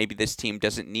depth. Maybe this team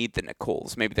doesn't need the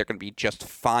Nicoles. Maybe they're going to be just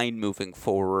fine moving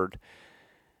forward.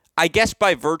 I guess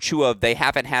by virtue of they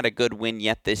haven't had a good win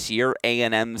yet this year,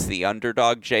 A&M's the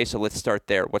underdog, Jay, so let's start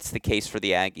there. What's the case for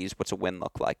the Aggies? What's a win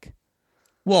look like?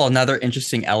 Well, another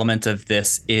interesting element of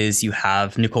this is you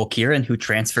have Nicole Kieran, who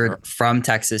transferred from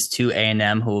Texas to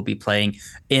A&M, who will be playing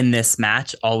in this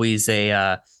match. Always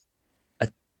a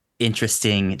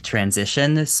interesting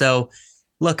transition. So,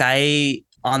 look,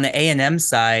 on the A&M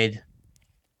side,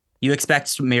 you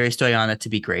expect Mary Stoyana to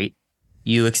be great.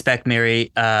 You expect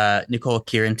Nicole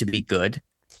Kieran to be good,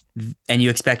 and you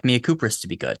expect Mia Kupris to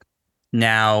be good.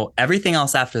 Now, everything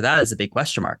else after that is a big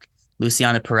question mark.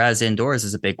 Luciana Perez indoors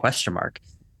is a big question mark.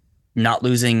 Not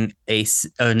winning a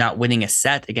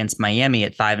set against Miami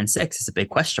at 5-6 is a big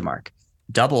question mark.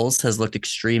 Doubles has looked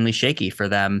extremely shaky for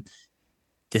them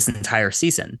this entire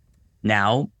season.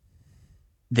 Now,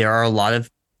 there are a lot of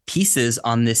pieces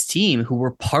on this team who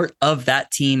were part of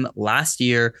that team last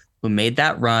year, who made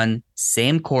that run,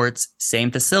 same courts, same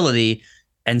facility.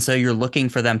 And so you're looking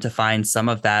for them to find some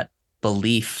of that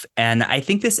belief. And I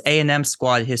think this A&M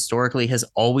squad historically has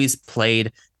always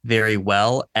played very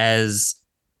well as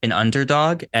an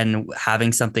underdog and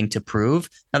having something to prove.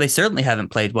 Now, they certainly haven't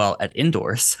played well at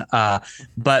indoors,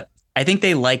 but I think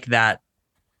they like that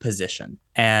position,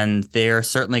 and they're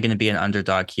certainly going to be an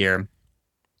underdog here,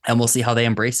 and we'll see how they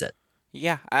embrace it.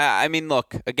 Yeah, I mean,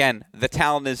 look, again, the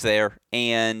talent is there,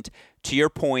 and to your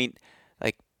point,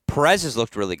 like, Perez has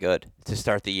looked really good to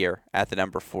start the year at the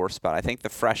number 4 spot. I think the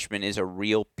freshman is a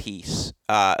real piece.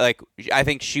 I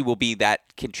think she will be that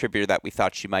contributor that we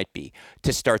thought she might be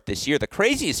to start this year. The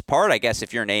craziest part, I guess,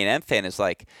 if you're an A&M fan, is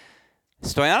like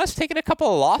Stoyana's taken a couple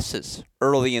of losses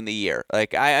early in the year.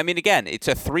 Like, I mean, again, it's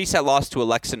a 3-set loss to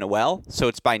Alexa Noel, so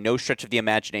it's by no stretch of the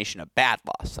imagination a bad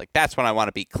loss. Like, that's when I want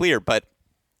to be clear. But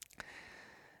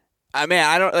I mean,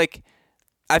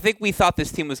 I think we thought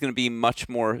this team was going to be much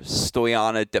more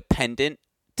Stoyana dependent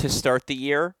to start the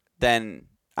year than,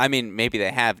 I mean, maybe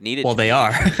they have needed. Well, they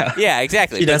are. Yeah,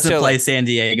 exactly. She doesn't play San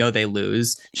Diego, they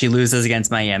lose. She loses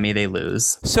against Miami, they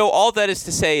lose. So all that is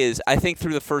to say is, I think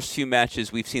through the first few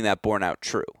matches, we've seen that borne out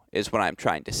true, is what I'm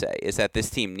trying to say, is that this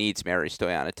team needs Mary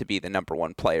Stoyana to be the number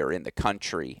 1 player in the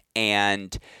country.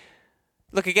 And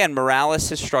look, again, Morales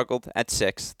has struggled at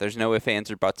 6. There's no ifs, ands,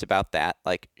 or buts about that.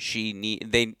 Like,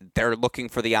 they're looking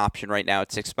for the option right now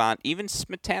at 6 spot. Even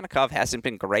Smetanikov hasn't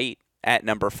been great at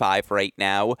number 5 right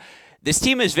now. This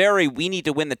team is we need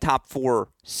to win the top 4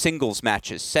 singles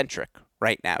matches centric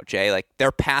right now, Jay. Like,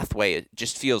 their pathway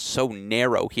just feels so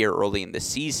narrow here early in the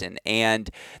season, and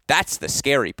that's the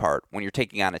scary part when you're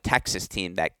taking on a Texas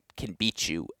team that can beat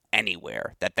you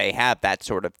anywhere, that they have that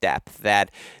sort of depth, that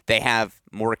they have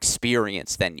more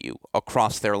experience than you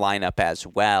across their lineup as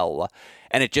well.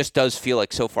 And it just does feel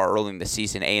like so far early in the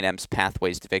season, A&M's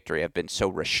pathways to victory have been so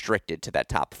restricted to that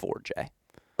top 4, Jay.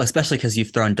 Especially because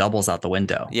you've thrown doubles out the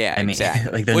window. Yeah, I mean,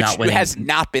 exactly. like, they're Which not winning. Has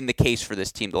not been the case for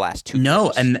this team the last 2 No,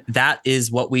 years. and that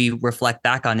is what we reflect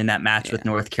back on in that match with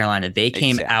North Carolina. They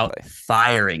came out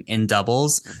firing in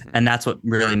doubles, and that's what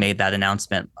really made that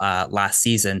announcement last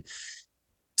season.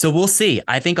 So we'll see.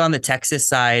 I think on the Texas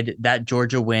side, that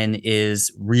Georgia win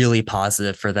is really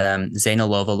positive for them.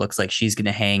 Zainalova looks like she's going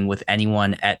to hang with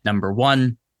anyone at number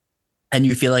 1. And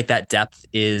you feel like that depth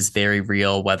is very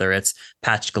real, whether it's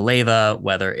Pachkaleva,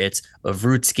 whether it's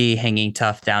Ovrutsky hanging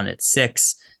tough down at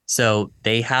 6. So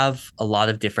they have a lot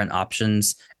of different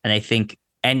options. And I think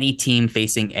any team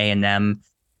facing A&M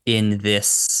in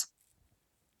this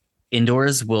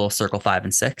indoors will circle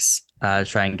 5-6,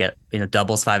 try and get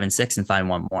doubles 5-6 and find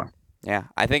one more. Yeah,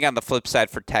 I think on the flip side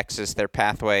for Texas, their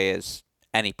pathway is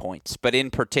any points, but in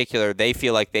particular, they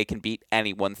feel like they can beat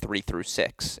anyone 3 through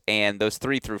 6, and those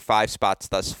 3 through 5 spots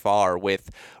thus far, with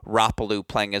Rapalou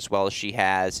playing as well as she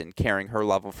has and carrying her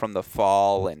level from the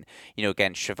fall, and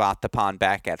again, Shavattapan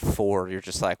back at 4. You're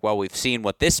just like, well, we've seen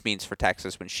what this means for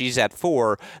Texas. When she's at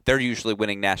 4, they're usually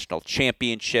winning national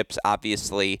championships.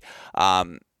 Obviously,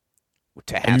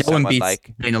 to have and no one beats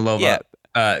like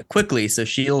Zainalova quickly, so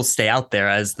she'll stay out there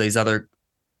as these other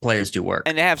players do work.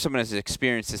 And to have someone as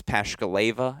experienced as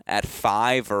Pashkaleva at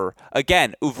 5, or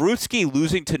again, Ovrutsky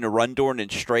losing to Narundorn in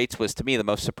straights was to me the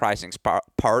most surprising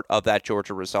part of that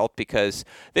Georgia result, because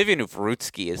Vivian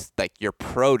Ovrutsky is like your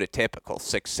prototypical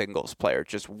 6 singles player,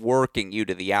 just working you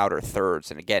to the outer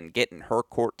thirds, and again, getting her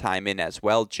court time in as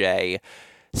well, Jay.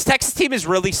 This Texas team is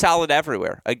really solid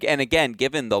everywhere. And again,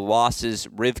 given the losses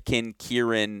Rivkin,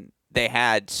 Kieran, they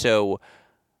had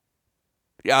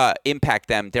impact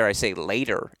them, dare I say,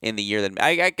 later in the year.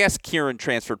 I guess Kieran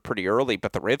transferred pretty early,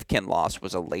 but the Rivkin loss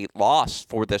was a late loss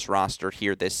for this roster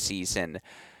here this season.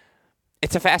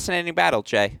 It's a fascinating battle,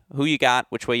 Jay. Who you got?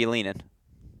 Which way you leaning?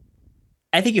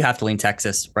 I think you have to lean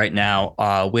Texas right now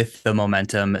with the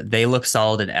momentum. They look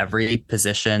solid in every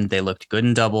position. They looked good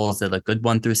in doubles. They looked good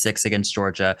 1 through 6 against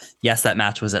Georgia. Yes, that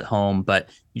match was at home, but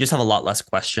you just have a lot less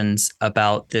questions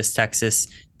about this Texas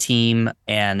team.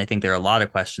 And I think there are a lot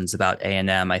of questions about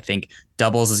A&M. I think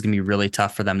doubles is going to be really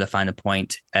tough for them to find a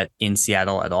point in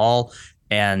Seattle at all.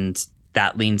 And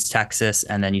that leans Texas.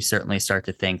 And then you certainly start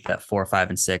to think that 4, 5,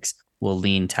 and 6 will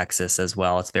lean Texas as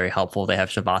well. It's very helpful. They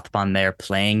have Shavathpan there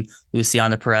playing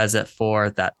Luciana Perez at 4.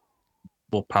 That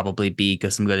will probably be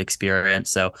some good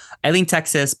experience. So I lean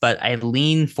Texas, but I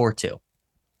lean 4-2.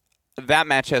 That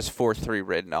match has 4-3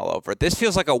 written all over it. This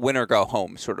feels like a win or go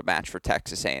home sort of match for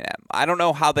Texas A&M. I don't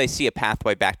know how they see a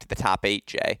pathway back to the top 8,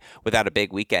 Jay, without a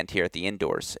big weekend here at the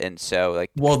indoors. And so I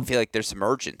feel like there's some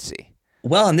urgency.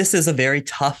 Well, and this is a very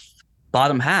tough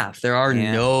bottom half. There are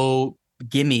no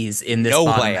gimmies in this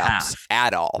bottom layups half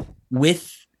at all,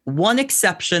 with one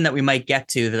exception that we might get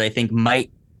to that I think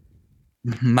might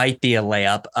be a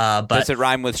layup. But does it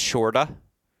rhyme with Shorta?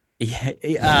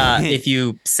 If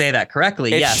you say that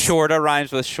correctly, yes. Shorta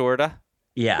rhymes with Shorta.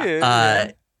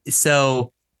 Yeah.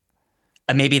 So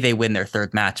maybe they win their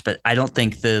third match, but I don't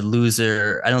think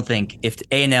if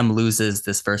A&M loses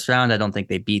this first round, I don't think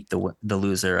they beat the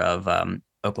loser of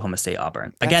Oklahoma State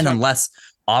Auburn. Again, unless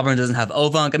Auburn doesn't have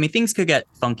Ovunk. I mean, things could get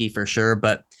funky for sure,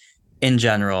 but in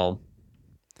general,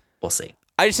 we'll see.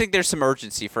 I just think there's some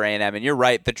urgency for A&M, and you're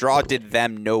right. The draw did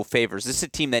them no favors. This is a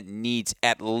team that needs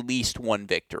at least one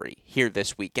victory here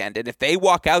this weekend. And if they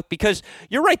walk out, because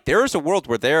you're right, there is a world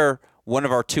where they're one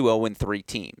of our 2 0-3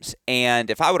 teams. And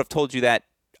if I would have told you that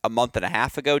a month and a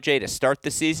half ago, Jay, to start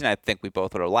the season, I think we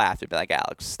both would have laughed and be like,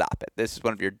 Alex, stop it. This is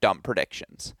one of your dumb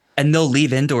predictions. And they'll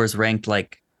leave indoors ranked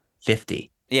like 50.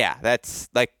 Yeah, that's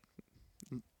like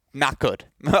not good,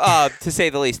 to say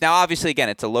the least. Now, obviously, again,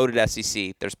 it's a loaded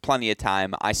SEC. There's plenty of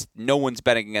time. No one's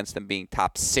betting against them being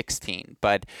top 16,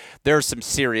 but there's some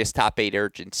serious top 8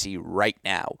 urgency right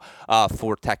now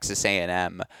for Texas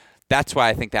A&M. That's why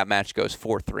I think that match goes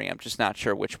 4-3. I'm just not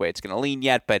sure which way it's going to lean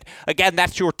yet. But again,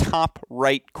 that's your top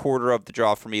right quarter of the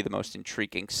draw for me, the most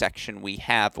intriguing section we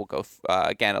have. We'll go,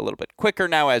 again, a little bit quicker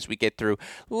now as we get through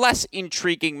less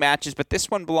intriguing matches. But this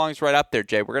one belongs right up there,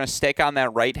 Jay. We're going to stake on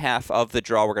that right half of the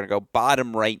draw. We're going to go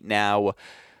bottom right now.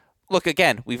 Look,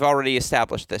 again, we've already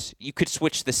established this. You could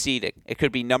switch the seeding. It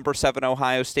could be number 7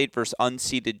 Ohio State versus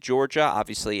unseeded Georgia.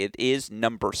 Obviously, it is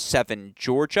number 7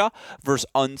 Georgia versus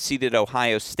unseeded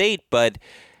Ohio State. But,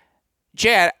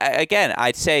 Jay, again,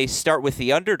 I'd say start with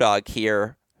the underdog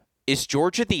here. Is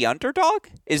Georgia the underdog?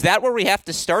 Is that where we have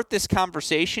to start this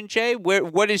conversation, Jay?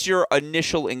 What is your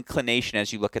initial inclination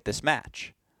as you look at this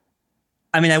match?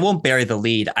 I mean, I won't bury the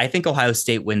lead. I think Ohio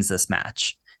State wins this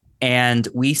match. And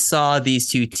we saw these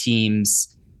two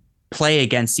teams play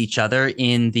against each other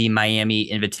in the Miami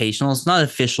Invitational. It's not an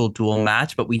official dual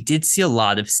match, but we did see a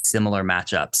lot of similar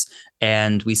matchups.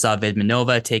 And we saw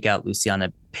Vidmanova take out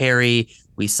Luciana Perry.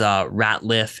 We saw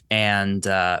Ratliff and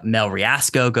Mel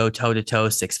Riasco go toe-to-toe,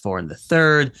 6-4 in the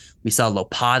third. We saw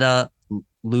Lopata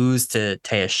lose to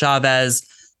Taya Chavez.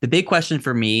 The big question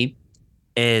for me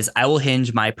is I will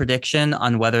hinge my prediction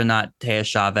on whether or not Taya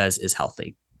Chavez is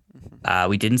healthy.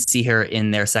 We didn't see her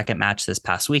in their second match this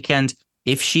past weekend.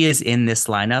 If she is in this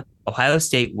lineup, Ohio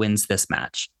State wins this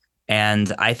match.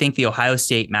 And I think the Ohio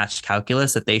State match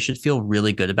calculus that they should feel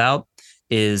really good about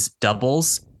is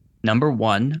doubles. Number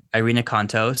 1, Irina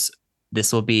Kontos.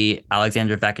 This will be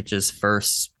Alexandra Vekic's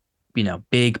first,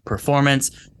 big performance.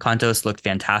 Kontos looked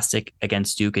fantastic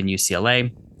against Duke and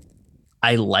UCLA.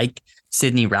 I like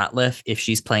Sydney Ratliff if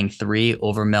she's playing 3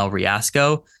 over Mel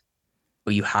Riasco.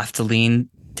 But you have to lean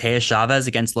Taya Chavez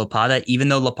against Lopata, even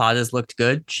though Lopata's looked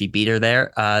good. She beat her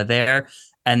there.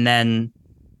 And then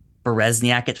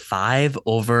Berezniak at 5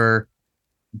 over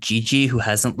Gigi, who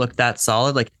hasn't looked that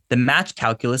solid. Like, the match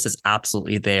calculus is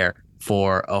absolutely there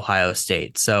for Ohio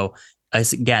State. So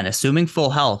again, assuming full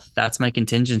health, that's my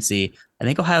contingency. I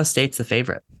think Ohio State's the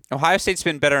favorite. Ohio State's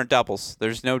been better in doubles.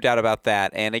 There's no doubt about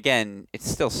that. And again, it's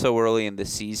still so early in the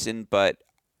season, but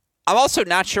I'm also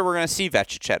not sure we're going to see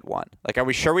Vekic at 1. Like, are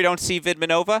we sure we don't see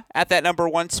Vidmanova at that number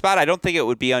 1 spot? I don't think it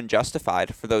would be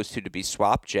unjustified for those two to be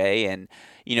swapped, Jay. And,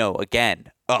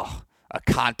 again, a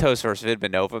Kontos versus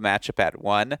Vidmanova matchup at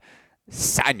 1.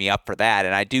 Sign me up for that.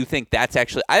 And I do think I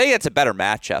think that's a better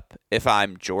matchup if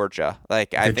I'm Georgia.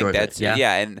 Like, I think Georgia, that's,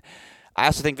 yeah. And I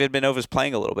also think Vidmanova's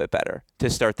playing a little bit better to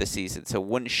start the season. So it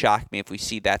wouldn't shock me if we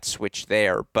see that switch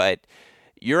there. But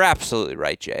you're absolutely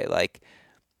right, Jay. Like,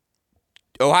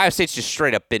 Ohio State's just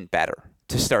straight up been better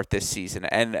to start this season,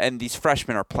 and these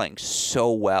freshmen are playing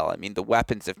so well. I mean, the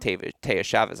weapons of Taya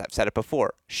Chavez, I've said it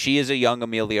before, she is a young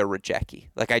Amelia Rajecki.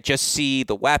 Like, I just see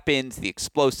the weapons, the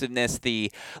explosiveness,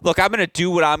 look, I'm going to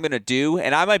do what I'm going to do,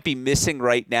 and I might be missing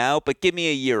right now, but give me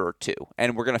a year or two,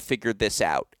 and we're going to figure this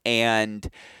out. And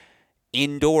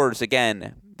indoors,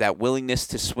 again, that willingness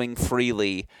to swing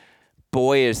freely,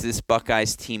 boy, is this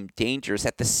Buckeyes team dangerous.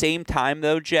 At the same time,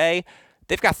 though, Jay,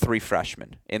 they've got 3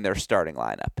 freshmen in their starting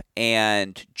lineup,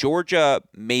 and Georgia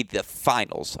made the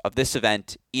finals of this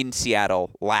event in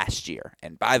Seattle last year.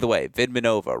 And by the way,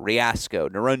 Vidmanova, Riasco,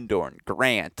 Narundorn,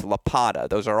 Grant, Lapata,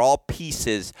 those are all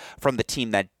pieces from the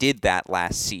team that did that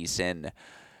last season.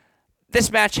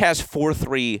 This match has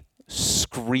 4-3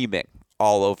 screaming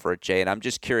all over it, Jay, and I'm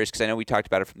just curious because I know we talked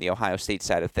about it from the Ohio State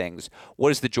side of things. What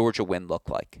does the Georgia win look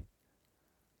like?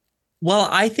 Well,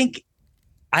 I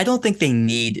don't think they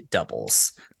need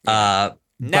doubles.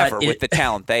 Never with the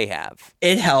talent they have.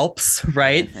 It helps,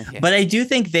 right? Yeah. But I do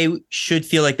think they should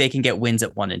feel like they can get wins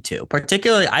at 1 and 2.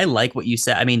 Particularly, I like what you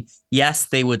said. I mean, yes,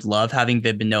 they would love having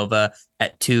Vidmanova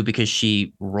at 2 because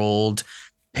she rolled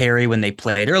Perry when they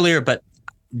played earlier, but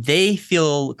they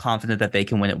feel confident that they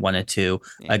can win at 1 and 2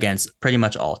 against pretty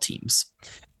much all teams.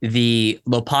 The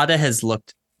Lopata has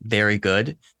looked very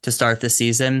good to start the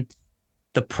season.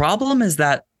 The problem is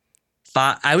that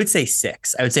I would say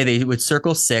 6. I would say they would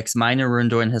circle 6. Minor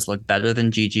Rundorn has looked better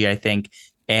than Gigi, I think.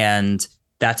 And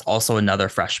that's also another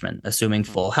freshman. Assuming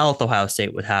full health, Ohio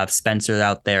State would have Spencer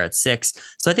out there at 6.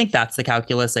 So I think that's the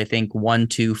calculus. I think 1,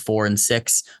 2, 4, and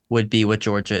 6 would be what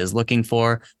Georgia is looking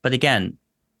for. But again,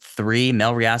 3,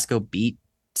 Mel Riasco beat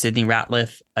Sydney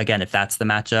Ratliff. Again, if that's the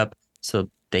matchup, so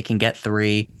they can get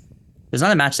 3. There's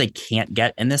not a match they can't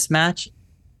get in this match.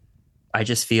 I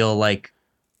just feel like,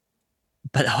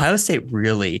 but Ohio State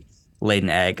really laid an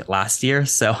egg last year,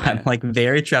 so I'm like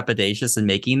very trepidatious in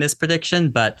making this prediction,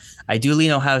 but I do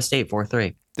lean Ohio State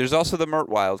 4-3. There's also the Mert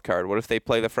wild card. What if they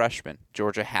play the freshman?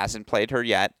 Georgia hasn't played her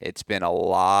yet. It's been a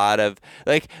lot of,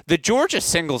 like, the Georgia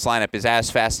singles lineup is as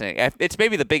fascinating. It's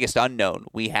maybe the biggest unknown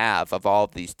we have of all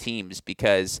of these teams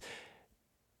because,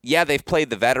 yeah, they've played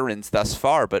the veterans thus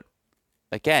far, but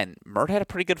again, Mert had a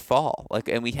pretty good fall,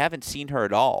 and we haven't seen her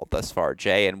at all thus far,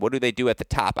 Jay. And what do they do at the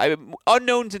top?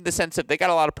 Unknowns in the sense of they got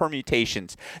a lot of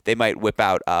permutations they might whip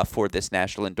out for this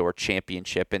National Indoor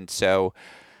Championship. And so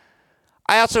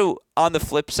I also, on the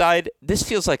flip side, this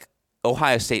feels like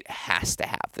Ohio State has to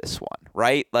have this one,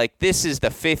 right? Like, this is the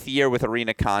 5th year with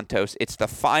Arena Contos. It's the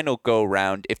final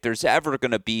go-round. If there's ever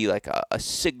going to be like a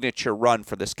signature run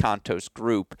for this Contos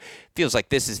group, feels like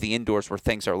this is the indoors where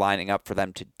things are lining up for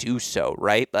them to do so,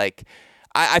 right? Like,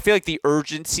 I feel like the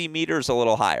urgency meter is a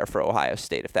little higher for Ohio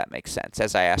State, if that makes sense,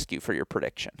 as I ask you for your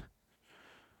prediction.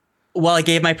 Well, I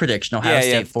gave my prediction. Ohio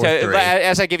State 4-3.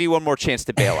 As I give you one more chance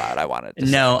to bail out, I wanted to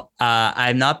No,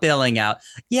 I'm not bailing out.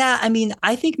 Yeah, I mean,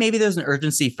 I think maybe there's an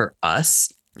urgency for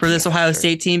us for this Ohio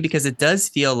State team because it does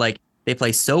feel like they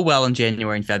play so well in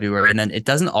January and February, and then it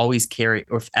doesn't always carry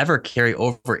or ever carry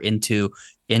over into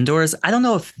indoors. I don't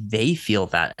know if they feel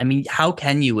that. I mean, how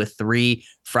can you with 3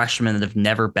 freshmen that have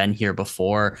never been here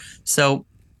before? So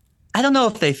I don't know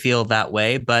if they feel that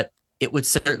way, but it would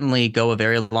certainly go a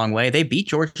very long way. They beat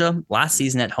Georgia last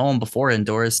season at home before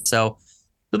indoors, so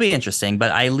it'll be interesting.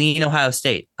 But I lean Ohio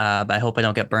State, but I hope I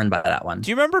don't get burned by that one. Do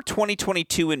you remember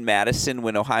 2022 in Madison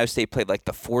when Ohio State played like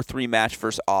the 4-3 match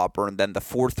versus Auburn, then the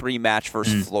 4-3 match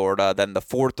versus Florida, then the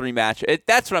 4-3 match?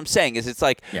 That's what I'm saying is it's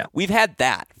like we've had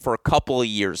that for a couple of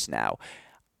years now.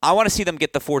 I want to see them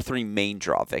get the 4-3 main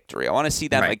draw victory. I want to see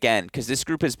them again because this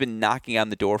group has been knocking on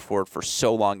the door for it for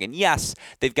so long. And yes,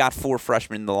 they've got 4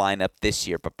 freshmen in the lineup this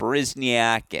year, but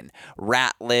Berezniak and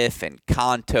Ratliff and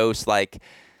Kontos, like,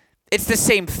 it's the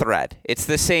same thread. It's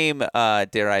the same,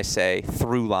 dare I say,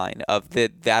 through line of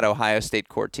that Ohio State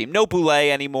court team. No Boulay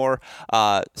anymore.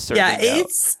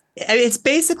 It's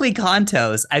basically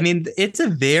Kontos. I mean, it's a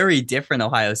very different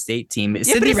Ohio State team.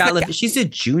 Sydney Ratliff, she's a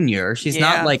junior. She's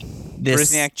not like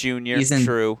this. Berezniak Jr.,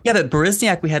 true. Yeah, but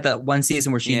Berezniak, we had that one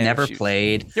season where she never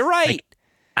played. You're right.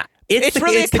 Like, it's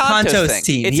really a Kontos thing.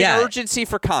 Team. It's an urgency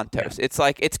for Kontos. It's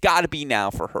like, it's got to be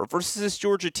now for her versus this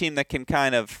Georgia team that can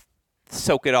kind of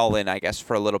soak it all in, I guess,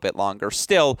 for a little bit longer.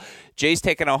 Still, Jay's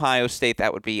taking Ohio State.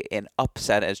 That would be an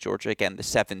upset as Georgia, again, the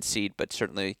 7th seed, but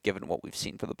certainly given what we've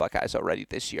seen for the Buckeyes already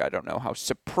this year, I don't know how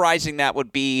surprising that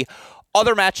would be.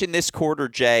 Other match in this quarter,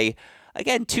 Jay,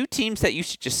 again, 2 teams that you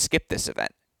should just skip this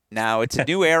event. Now, it's a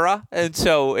new era, and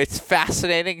so it's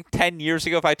fascinating. 10 years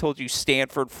ago, if I told you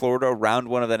Stanford, Florida, round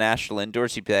 1 of the National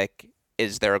Indoors, you'd be like,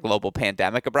 is there a global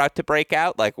pandemic about to break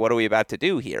out? Like, what are we about to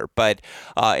do here? But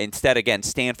instead, again,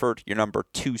 Stanford, your number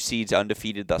 2 seeds,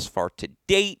 undefeated thus far to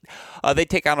date. They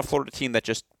take on a Florida team that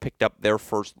just picked up their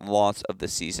first loss of the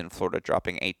season. Florida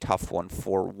dropping a tough one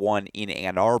 4-1 in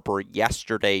Ann Arbor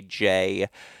yesterday, Jay.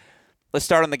 Let's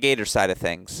start on the Gator side of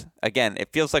things. Again,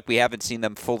 it feels like we haven't seen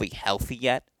them fully healthy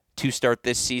yet to start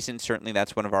this season. Certainly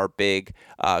that's one of our big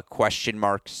question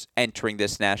marks entering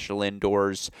this national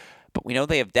indoors. But we know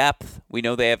they have depth. We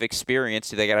know they have experience.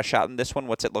 Do they got a shot in this one?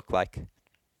 What's it look like?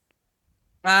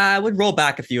 I would roll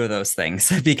back a few of those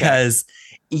things because,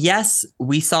 yes,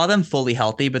 we saw them fully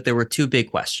healthy, but there were 2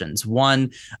 big questions.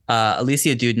 One,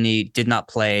 Alicia Dudney did not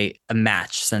play a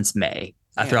match since May.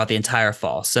 Throughout the entire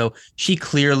fall. So she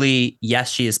clearly,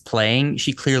 yes, she is playing.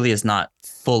 She clearly is not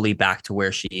fully back to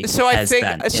where she has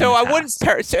been. So I wouldn't.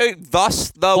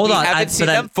 Thus, though, we haven't seen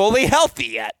them fully healthy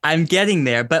yet. I'm getting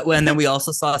there, but then we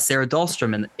also saw Sarah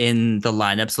Dahlstrom in the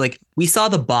lineup. So like we saw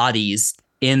the bodies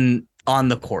on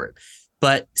the court,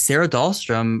 but Sarah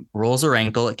Dahlstrom rolls her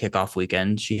ankle at kickoff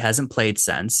weekend. She hasn't played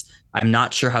since. I'm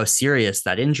not sure how serious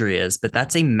that injury is, but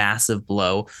that's a massive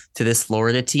blow to this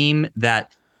Florida team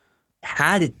that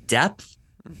had depth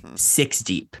 6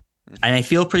 deep. And I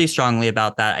feel pretty strongly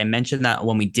about that. I mentioned that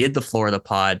when we did the Florida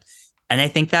pod, and I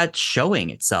think that's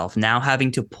showing itself. Now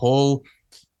having to pull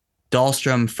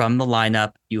Dahlstrom from the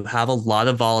lineup, you have a lot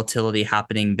of volatility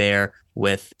happening there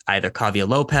with either Kavia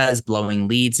Lopez blowing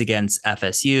leads against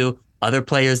FSU, other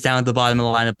players down at the bottom of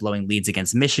the lineup blowing leads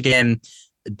against Michigan,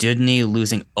 Dudney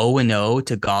losing 0-0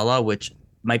 to Gala, which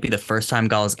might be the first time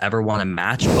Gala's ever won a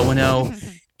match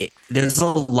 0-0. There's a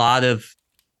lot of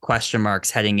question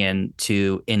marks heading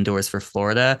into indoors for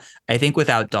Florida. I think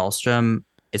without Dahlstrom,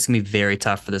 it's going to be very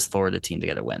tough for this Florida team to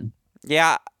get a win.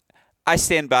 Yeah, I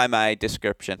stand by my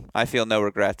description. I feel no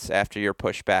regrets after your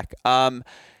pushback. I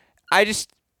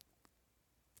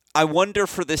wonder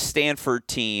for this Stanford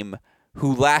team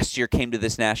who last year came to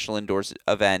this national indoors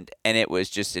event and it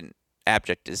was just an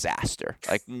abject disaster.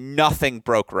 Like nothing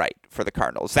broke right for the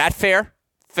Cardinals. Is that fair?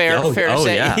 Fair to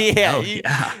say.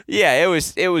 Yeah.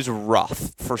 It was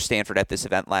rough for Stanford at this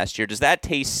event last year. Does that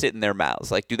taste sit in their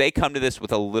mouths? Like, do they come to this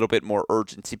with a little bit more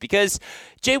urgency? Because,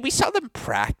 Jay, we saw them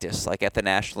practice like at the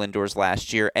national indoors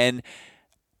last year, and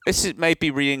might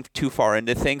be reading too far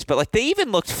into things, but like they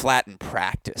even looked flat in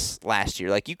practice last year.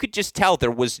 Like you could just tell there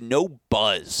was no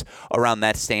buzz around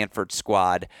that Stanford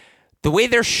squad. The way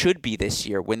there should be this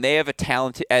year, when they have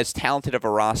as talented of a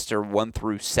roster 1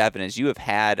 through 7 as you have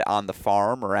had on the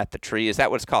farm or at the tree. Is that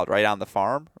what it's called? Right on the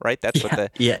farm, right? That's what the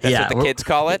kids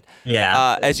call it.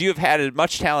 Yeah. As you have had as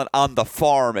much talent on the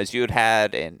farm as you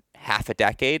had in half a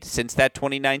decade since that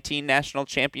 2019 national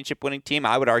championship winning team.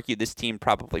 I would argue this team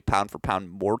probably pound for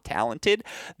pound more talented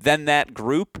than that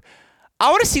group. I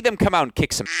want to see them come out and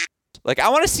kick some. Like, I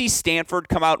want to see Stanford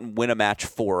come out and win a match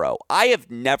 4-0. I have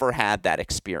never had that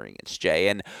experience, Jay.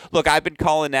 And look, I've been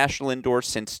calling national indoors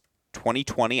since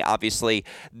 2020. Obviously,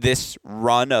 this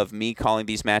run of me calling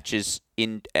these matches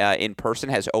in person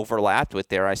has overlapped with,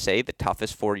 dare I say, the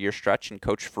toughest 4-year stretch in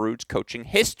Coach Frood's coaching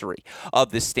history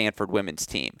of this Stanford women's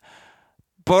team.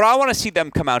 But I want to see them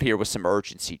come out here with some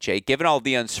urgency, Jay. Given all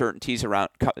the uncertainties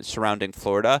surrounding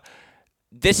Florida,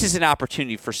 this is an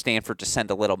opportunity for Stanford to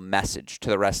send a little message to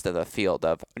the rest of the field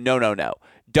of, no.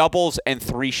 Doubles and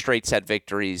 3 straight set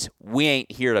victories. We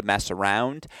ain't here to mess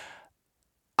around.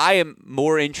 I am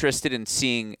more interested in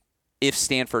seeing if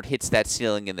Stanford hits that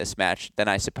ceiling in this match than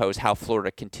I suppose how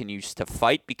Florida continues to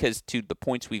fight, because to the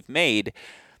points we've made,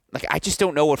 like I just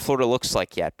don't know what Florida looks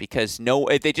like yet, because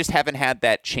they just haven't had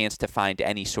that chance to find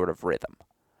any sort of rhythm.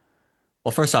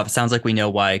 Well, first off, it sounds like we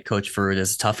know why Coach Frood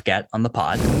is a tough get on the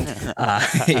pod.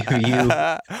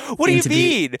 What do you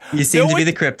mean? You seem to be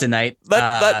the kryptonite.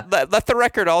 Let the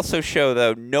record also show,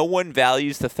 though, no one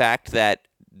values the fact that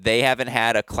they haven't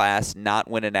had a class not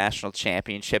win a national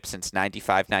championship since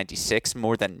 95-96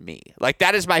 more than me. Like,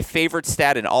 that is my favorite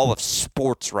stat in all of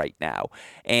sports right now.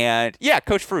 And, yeah,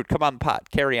 Coach Frood, come on the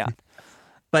pod. Carry on.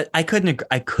 But I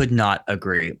could not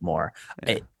agree more.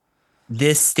 Yeah.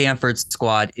 This Stanford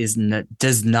squad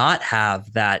does not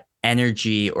have that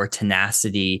energy or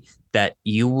tenacity that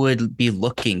you would be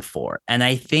looking for. And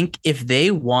I think if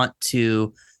they want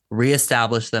to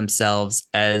reestablish themselves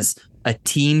as a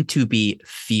team to be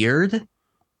feared,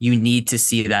 you need to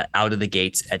see that out of the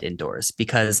gates at indoors,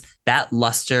 because that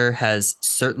luster has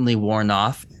certainly worn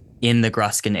off in the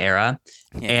Gruskin era.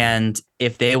 Yeah. And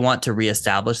if they want to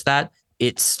reestablish that,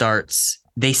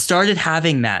 they started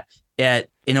having that at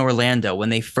in Orlando when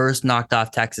they first knocked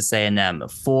off Texas A&M, a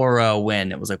 4-0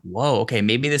 win. It was like, whoa, okay,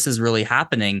 maybe this is really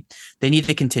happening. They need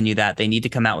to continue that. They need to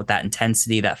come out with that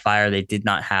intensity, that fire they did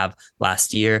not have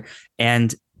last year.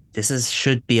 And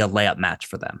should be a layup match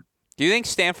for them. Do you think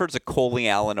Stanford's a Coley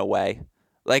Allen away?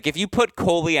 Like, if you put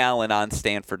Coley Allen on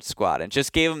Stanford's squad and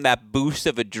just gave him that boost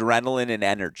of adrenaline and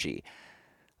energy,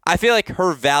 I feel like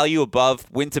her value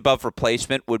wins above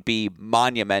replacement would be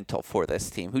monumental for this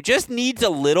team, who just needs a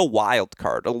little wild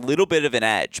card, a little bit of an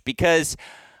edge, because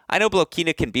I know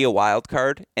Blokina can be a wild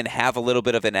card and have a little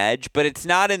bit of an edge, but it's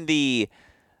not in the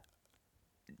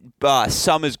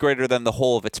sum is greater than the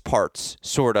whole of its parts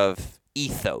sort of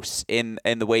ethos in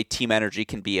the way team energy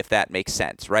can be, if that makes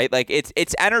sense, right? Like,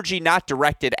 it's energy not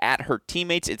directed at her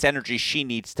teammates, it's energy she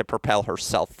needs to propel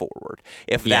herself forward,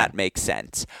 if that makes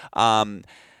sense.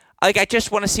 I just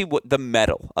want to see what the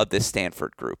mettle of this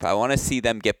Stanford group. I want to see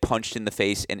them get punched in the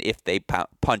face, and if they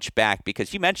punch back,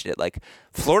 because you mentioned it, like,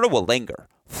 Florida will linger.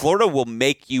 Florida will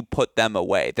make you put them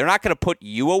away. They're not going to put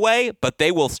you away, but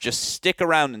they will just stick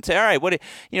around and say, all right,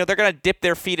 they're going to dip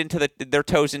their feet their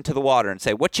toes into the water and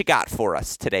say, what you got for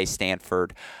us today,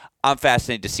 Stanford? I'm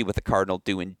fascinated to see what the Cardinals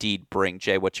do indeed bring.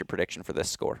 Jay, what's your prediction for this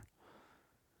score?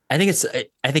 I think it's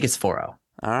 4-0.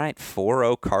 All right,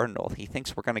 4-0 Cardinal. He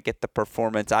thinks we're going to get the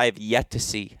performance I have yet to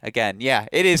see. Again, yeah,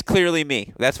 it is clearly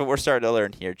me. That's what we're starting to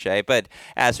learn here, Jay. But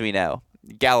as we know,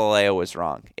 Galileo was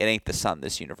wrong. It ain't the sun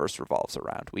this universe revolves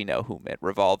around. We know whom it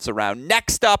revolves around.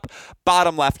 Next up,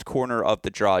 bottom left corner of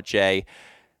the draw, Jay.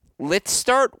 Let's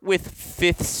start with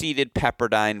fifth-seeded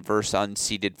Pepperdine versus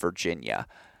unseeded Virginia.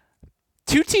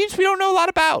 Two teams we don't know a lot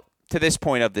about to this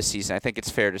point of the season. I think it's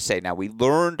fair to say. Now, we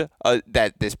learned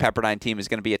that this Pepperdine team is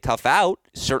going to be a tough out,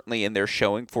 certainly in their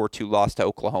showing. 4-2 loss to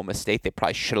Oklahoma State. They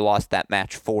probably should have lost that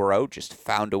match 4-0, just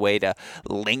found a way to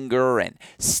linger and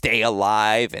stay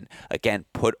alive and, again,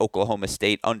 put Oklahoma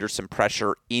State under some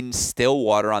pressure in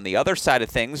Stillwater. On the other side of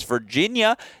things,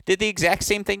 Virginia did the exact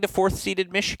same thing to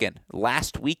fourth-seeded Michigan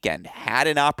last weekend. Had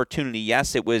an opportunity.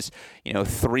 Yes, it was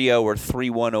 3-0 or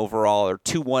 3-1 overall or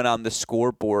 2-1 on the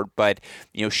scoreboard, but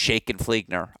Shake and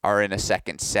Fligner are in a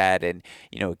second set, and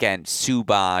again,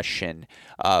 Subash and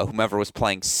whomever was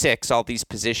playing six, all these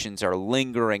positions are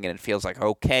lingering, and it feels like,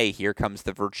 okay, here comes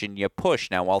the Virginia push.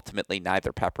 Now, ultimately,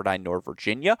 neither Pepperdine nor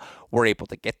Virginia were able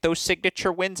to get those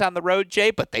signature wins on the road,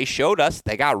 Jay, but they showed us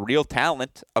they got real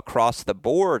talent across the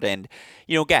board, and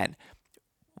again,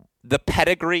 the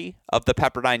pedigree of the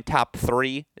Pepperdine top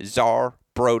three, Czar,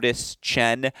 Brodus,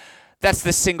 Chen, that's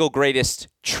the single greatest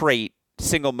trait,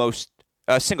 single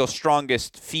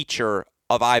strongest feature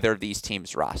of either of these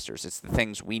teams' rosters. It's the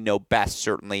things we know best,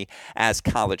 certainly, as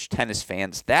college tennis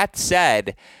fans. That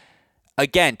said,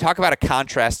 again, talk about a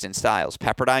contrast in styles.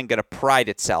 Pepperdine going to pride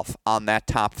itself on that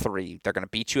top three. They're going to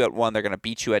beat you at 1. They're going to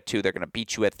beat you at 2. They're going to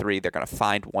beat you at 3. They're going to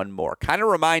find one more. Kind of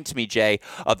reminds me, Jay,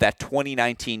 of that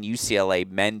 2019 UCLA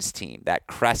men's team. That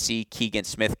Cressy, Keegan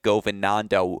Smith, Govind,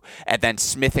 Nando, and then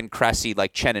Smith and Cressy,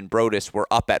 like Chen and Brodus, were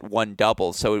up at 1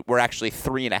 double. So we're actually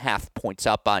 3.5 points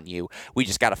up on you. We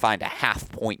just got to find a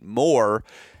half point more.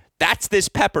 That's this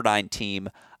Pepperdine team.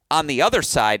 On the other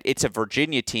side, it's a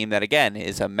Virginia team that, again,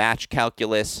 is a match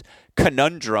calculus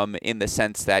conundrum in the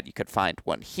sense that you could find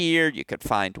one here, you could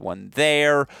find one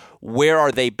there. Where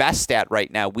are they best at right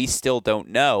now? We still don't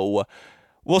know.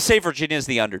 We'll say Virginia's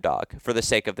the underdog for the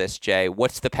sake of this, Jay.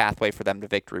 What's the pathway for them to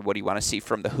victory? What do you want to see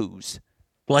from the Who's?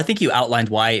 Well, I think you outlined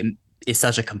why it is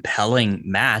such a compelling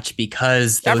match,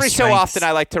 because every so often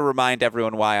I like to remind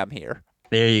everyone why I'm here.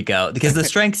 There you go. Because the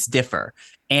strengths differ.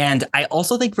 And I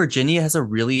also think Virginia has a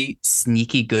really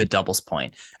sneaky good doubles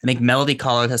point. I think Melody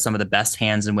Collard has some of the best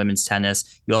hands in women's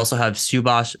tennis. You also have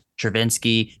Subash,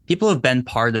 Travinsky. People have been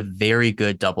part of very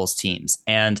good doubles teams.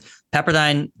 And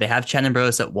Pepperdine, they have Chen and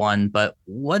Brodus at 1, but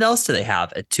what else do they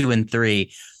have at 2 and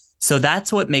 3? So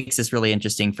that's what makes this really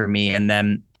interesting for me. And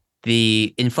then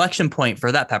the inflection point for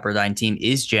that Pepperdine team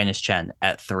is Janice Chen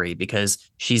at 3, because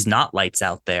she's not lights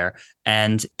out there.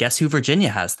 And guess who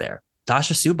Virginia has there?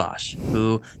 Tasha Subash,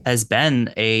 who has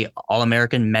been a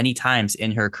All-American many times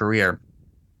in her career.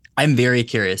 I'm very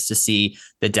curious to see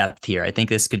the depth here. I think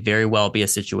this could very well be a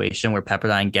situation where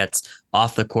Pepperdine gets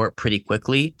off the court pretty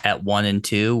quickly at 1 and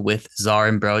 2 with Czar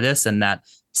and Brodus, and that,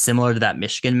 similar to that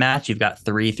Michigan match, you've got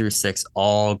 3 through 6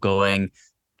 all going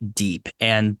deep.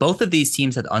 And both of these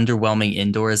teams had underwhelming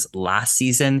indoors last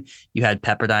season. You had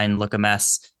Pepperdine look a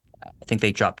mess. I think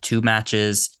they dropped 2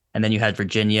 matches. And then you had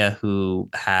Virginia, who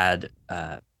had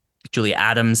Julia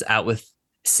Adams out with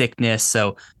sickness.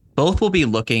 So both will be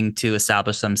looking to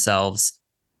establish themselves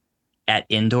at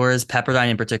indoors. Pepperdine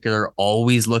in particular,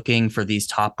 always looking for these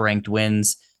top ranked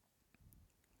wins.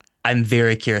 I'm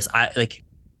very curious.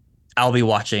 I'll be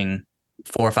watching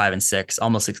 4, 5, and 6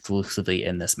 almost exclusively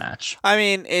in this match. I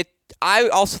mean, I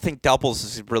also think doubles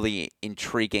is really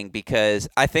intriguing because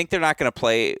I think they're not going to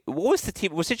play. What was the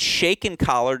team? Was it Shake and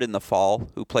Collard in the fall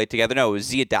who played together? No, it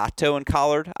was Ziodato and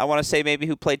Collard, I want to say, maybe,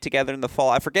 who played together in the fall.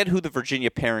 I forget who the Virginia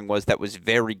pairing was that was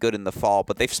very good in the fall,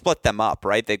 but they've split them up,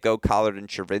 right? They go Collard and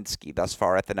Chervinsky thus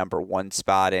far at the number 1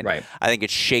 spot. And right. I think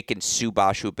it's Shake and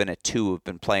Subash, who have been at 2, who have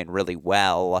been playing really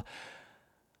well.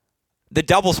 The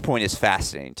doubles point is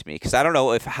fascinating to me because I don't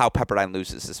know how Pepperdine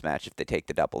loses this match if they take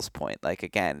the doubles point. Like,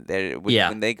 again,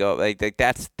 when they go, like,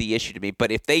 that's the issue to me. But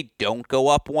if they don't go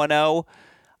up 1-0,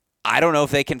 I don't know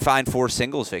if they can find 4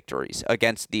 singles victories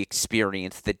against the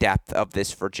experience, the depth of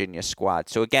this Virginia squad.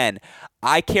 So, again,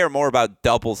 I care more about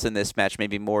doubles in this match,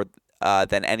 maybe more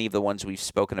than any of the ones we've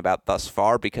spoken about thus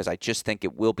far, because I just think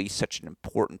it will be such an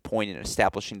important point in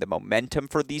establishing the momentum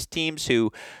for these teams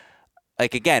who –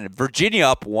 like, again, Virginia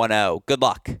up 1-0. Good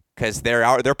luck, because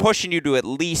they're pushing you to at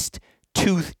least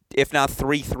 2, if not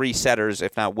 3 3-setters,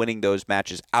 if not winning those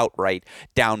matches outright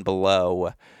down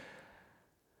below.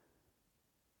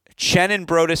 Chen and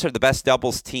Brodus are the best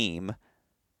doubles team.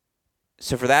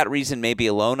 So for that reason, maybe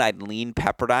alone, I'd lean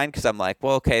Pepperdine because I'm like,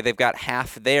 well, okay, they've got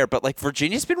half there. But, like,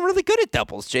 Virginia's been really good at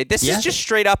doubles, Jay. This is just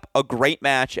straight up a great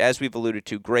match, as we've alluded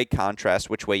to. Great contrast.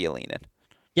 Which way you leaning?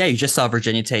 Yeah, you just saw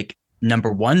Virginia take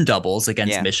number 1 doubles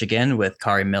against Michigan with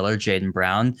Kari Miller, Jaden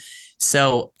Brown.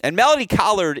 And Melody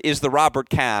Collard is the Robert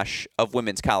Cash of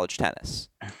women's college tennis.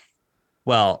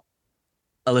 Well,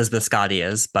 Elizabeth Scotty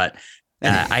is, but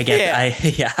I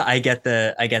get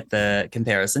the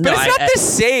comparison. But it's not the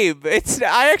same.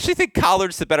 I actually think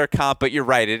Collard's the better comp, but you're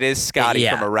right. It is Scotty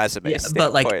from a resume standpoint.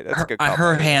 But like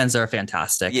her hands are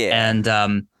fantastic. Yeah.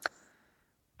 And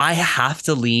I have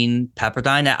to lean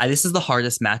Pepperdine. This is the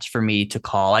hardest match for me to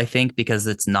call, I think, because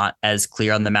it's not as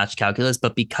clear on the match calculus.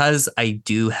 But because I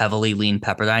do heavily lean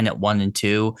Pepperdine at 1 and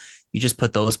 2, you just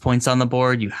put those points on the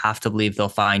board. You have to believe they'll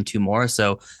find 2 more.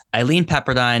 So I lean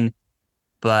Pepperdine,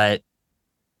 but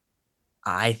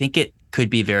I think it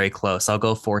could be very close. I'll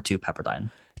go 4-2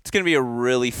 Pepperdine. It's going to be a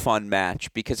really fun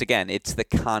match because, again, it's the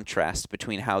contrast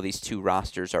between how these two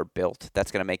rosters are built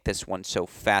that's going to make this one so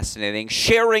fascinating.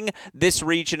 Sharing this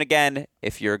region, again,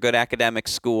 if you're a good academic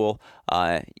school,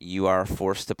 you are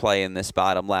forced to play in this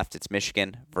bottom left. It's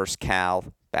Michigan versus Cal.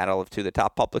 Battle of 2 of the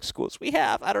top public schools we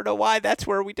have. I don't know why that's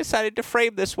where we decided to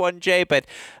frame this one, Jay, but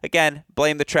again,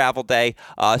 blame the travel day.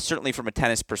 Certainly from a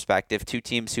tennis perspective, 2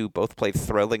 teams who both played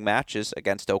thrilling matches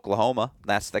against Oklahoma.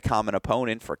 That's the common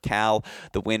opponent. For Cal,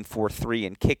 the win 4-3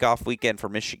 in kickoff weekend. For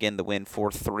Michigan, the win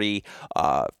 4-3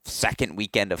 second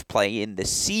weekend of play in the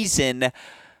season.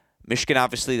 Michigan,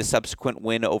 obviously, the subsequent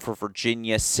win over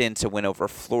Virginia since, a win over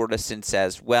Florida since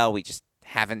as well. We just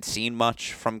haven't seen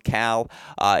much from Cal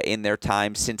in their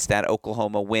time since that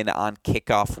Oklahoma win on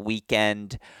kickoff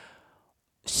weekend.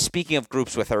 Speaking of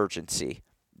groups with urgency,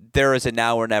 there is a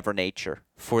now or never nature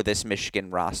for this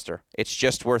Michigan roster. It's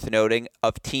just worth noting,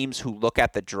 of teams who look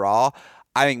at the draw,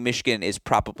 I think Michigan is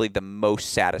probably the most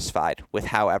satisfied with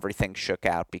how everything shook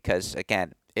out because,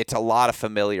 again, it's a lot of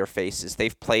familiar faces.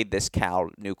 They've played this Cal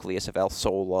nucleus of El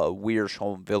Sola,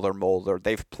 Wiersholm, Villermoeller.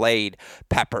 They've played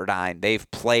Pepperdine. They've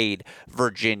played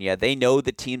Virginia. They know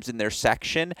the teams in their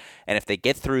section, and if they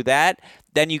get through that,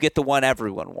 then you get the one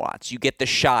everyone wants. You get the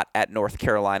shot at North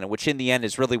Carolina, which in the end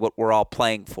is really what we're all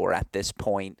playing for at this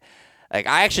point. Like,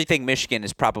 I actually think Michigan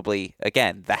is probably,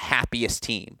 again, the happiest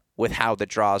team with how the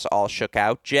draws all shook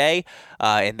out, Jay,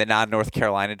 in the non-North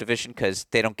Carolina division, because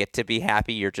they don't get to be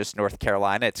happy. You're just North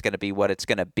Carolina. It's going to be what it's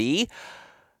going to be.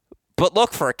 But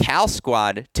look, for a Cal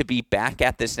squad to be back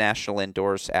at this national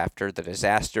indoors after the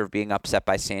disaster of being upset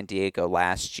by San Diego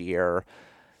last year,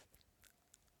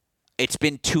 it's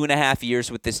been 2.5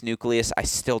 years with this nucleus. I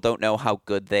still don't know how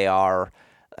good they are.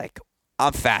 Like,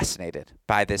 I'm fascinated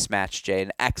by this match, Jay.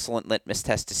 An excellent litmus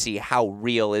test to see how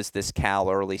real is this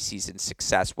Cal early season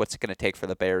success. What's it going to take for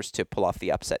the Bears to pull off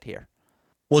the upset here?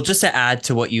 Well, just to add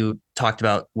to what you talked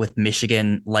about with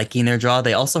Michigan liking their draw,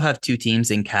 they also have 2 teams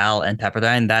in Cal and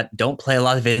Pepperdine that don't play a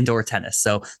lot of indoor tennis.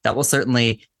 So that will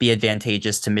certainly be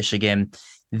advantageous to Michigan.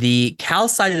 The Cal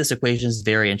side of this equation is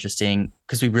very interesting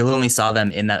because we really only saw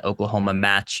them in that Oklahoma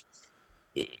match.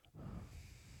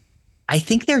 I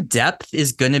think their depth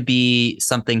is going to be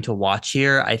something to watch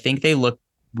here. I think they look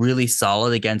really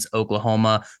solid against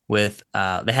Oklahoma with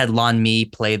they had Lon Mi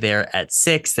play there at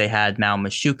 6. They had Mal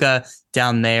Mashuka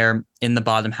down there in the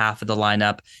bottom half of the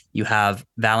lineup. You have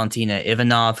Valentina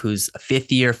Ivanov, who's a 5th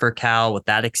year for Cal with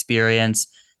that experience.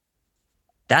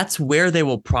 That's where they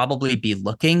will probably be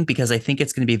looking because I think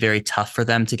it's going to be very tough for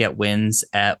them to get wins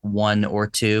at 1 or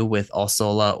 2 with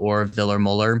Alsola or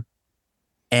Villermoeller.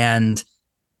 And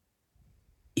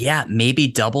yeah, maybe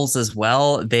doubles as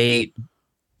well. They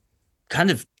kind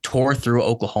of tore through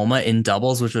Oklahoma in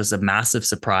doubles, which was a massive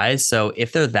surprise. So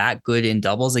if they're that good in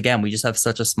doubles, again, we just have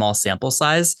such a small sample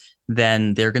size,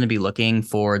 then they're going to be looking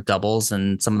for doubles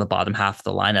and some of the bottom half of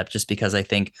the lineup, just because I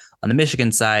think on the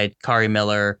Michigan side, Kari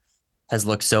Miller has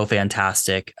looked so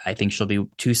fantastic. I think she'll be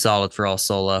too solid for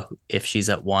Alsola if she's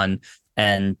at 1.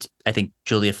 And I think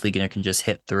Julia Fliegener can just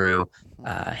hit through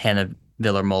Hannah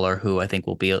Viller-Muller, who I think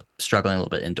will be struggling a little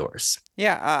bit indoors.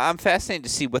 Yeah, I'm fascinated to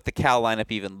see what the Cal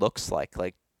lineup even looks like.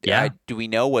 Like, yeah, do we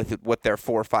know what their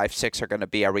 4, 5, 6 are going to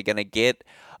be? Are we going to get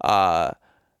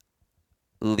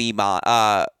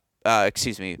Lima?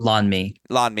 Excuse me, Lon Me.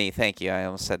 Thank you. I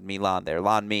almost said Milan there.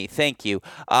 Lon Me. Thank you.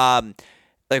 After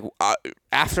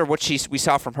what we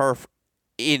saw from her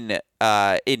in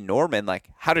Norman, like,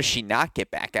 how does she not get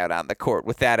back out on the court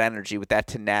with that energy, with that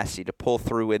tenacity to pull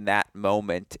through in that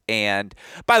moment? And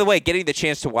by the way, getting the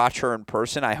chance to watch her in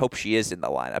person, I hope she is in the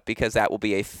lineup, because that will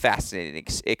be a fascinating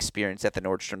experience at the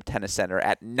Nordstrom Tennis Center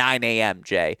at 9 a.m.,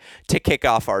 Jay, to kick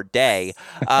off our day.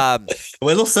 Well,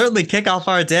 it'll certainly kick off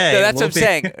our day. So that's what I'm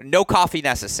saying. No coffee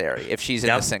necessary if she's in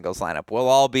the singles lineup. We'll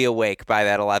all be awake by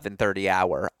that 11:30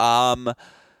 hour.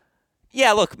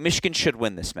 Yeah, look, Michigan should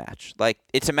win this match. Like,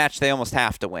 it's a match they almost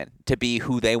have to win to be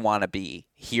who they want to be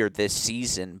here this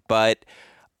season. But,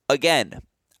 again,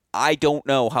 I don't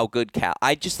know how good Cal.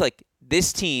 I just, like,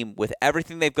 this team, with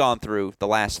everything they've gone through the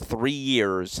last 3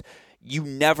 years, you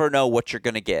never know what you're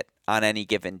going to get on any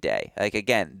given day. Like,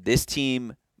 again, this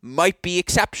team might be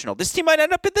exceptional. This team might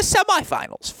end up in the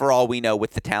semifinals, for all we know,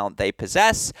 with the talent they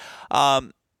possess. I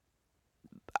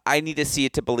need to see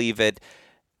it to believe it.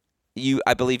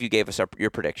 I believe you gave us your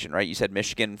prediction, right? You said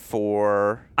Michigan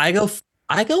for... I go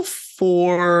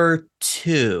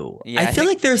 4-2. Yeah, I feel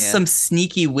like there's some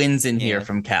sneaky wins in here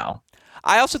from Cal.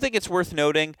 I also think it's worth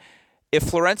noting, if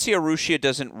Florencia Ruscia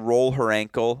doesn't roll her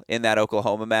ankle in that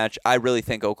Oklahoma match, I really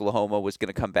think Oklahoma was going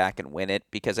to come back and win it,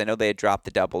 because I know they had dropped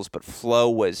the doubles, but Flo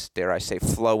was, dare I say,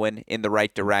 flowing in the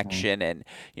right direction. Mm-hmm.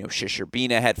 And,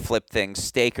 Shisharbina had flipped things.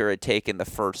 Staker had taken the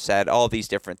first set, all these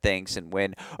different things. And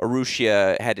when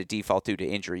Arusha had to default due to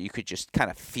injury, you could just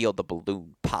kind of feel the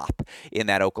balloon pop in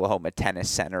that Oklahoma Tennis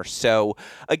Center. So,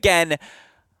 again,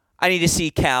 I need to see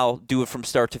Cal do it from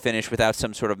start to finish without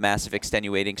some sort of massive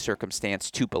extenuating circumstance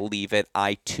to believe it.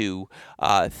 I, too,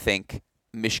 think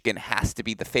Michigan has to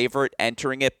be the favorite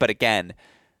entering it. But again,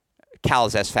 Cal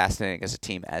is as fascinating as a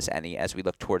team as any as we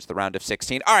look towards the round of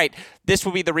 16. All right, this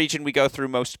will be the region we go through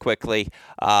most quickly.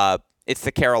 It's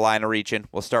the Carolina region.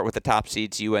 We'll start with the top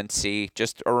seeds, UNC.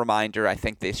 Just a reminder, I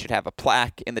think they should have a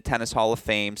plaque in the Tennis Hall of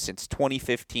Fame. Since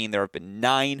 2015, there have been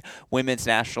 9 women's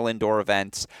national indoor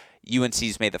events.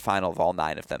 UNC's made the final of all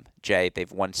 9 of them. Jay,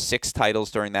 they've won 6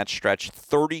 titles during that stretch,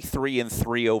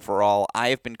 33-3 overall. I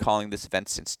have been calling this event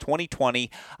since 2020.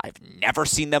 I've never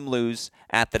seen them lose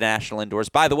at the national indoors.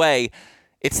 By the way,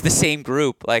 it's the same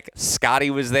group. Like, Scotty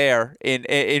was there in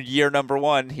year number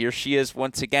 1. Here she is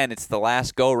once again. It's the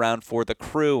last go-around for the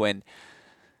crew. And,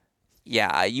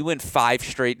 yeah, you win 5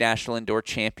 straight national indoor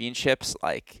championships.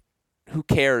 Like, who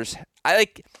cares?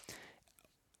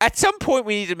 At some point,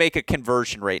 we need to make a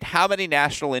conversion rate. How many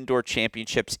national indoor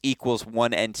championships equals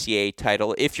 1 NCAA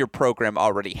title if your program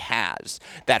already has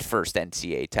that first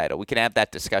NCAA title? We can have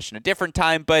that discussion a different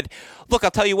time. But look, I'll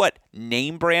tell you what,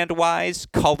 name brand-wise,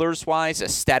 colors-wise,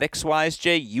 aesthetics-wise,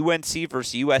 Jay, UNC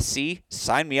versus USC,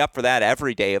 sign me up for that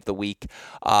every day of the week.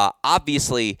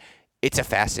 Obviously, it's a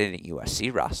fascinating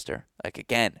USC roster. Like,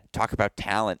 again, talk about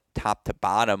talent top to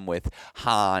bottom with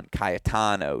Hahn,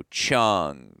 Cayetano,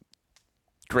 Chung,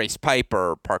 Grace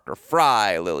Piper, Parker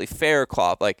Fry, Lily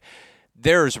Faircloth. Like,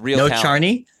 there's real talent.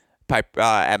 Charney?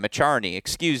 Emma Charney,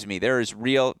 excuse me. There is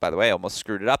real, by the way, I almost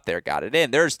screwed it up there, got it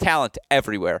in. There's talent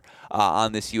everywhere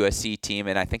on this USC team,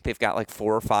 and I think they've got like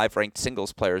 4 or 5 ranked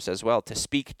singles players as well. To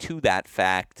speak to that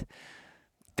fact,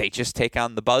 they just take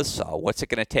on the buzzsaw. What's it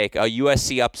going to take? A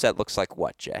USC upset looks like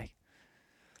what, Jay?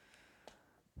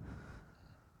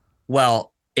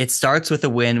 Well, it starts with a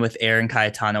win with Erin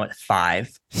Cayetano at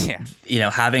 5. Yeah.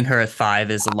 Having her at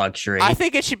 5 is a luxury. I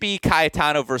think it should be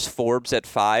Cayetano versus Forbes at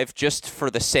 5, just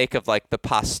for the sake of, like, the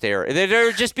posterity. There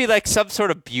would just be, like, some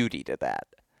sort of beauty to that.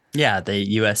 Yeah, the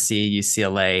USC,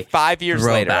 UCLA 5 years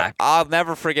later. Back. I'll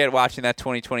never forget watching that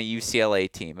 2020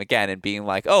 UCLA team again and being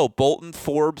like, oh, Bolton,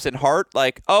 Forbes, and Hart.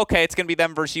 Like, okay, it's going to be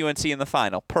them versus UNC in the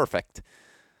final. Perfect.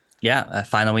 Yeah, a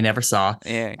final we never saw.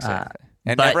 Yeah, exactly.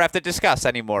 And never have to discuss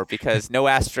anymore because no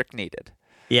asterisk needed.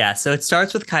 Yeah, so it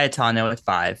starts with Cayetano at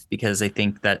 5 because I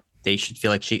think that they should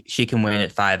feel like she can win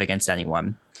at 5 against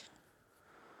anyone.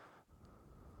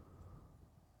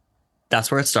 That's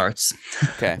where it starts.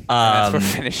 Okay. And that's where it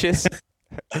finishes.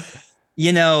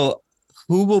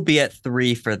 Who will be at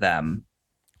 3 for them?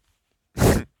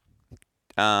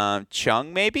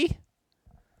 Chung, maybe?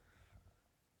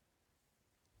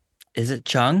 Is it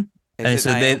Chung? Is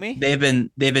it Naomi?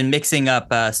 they've been mixing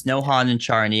up Snowhan and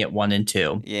Charney at 1 and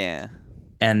 2. Yeah.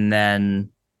 And then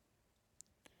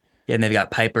and they've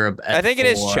got Piper at I think 4.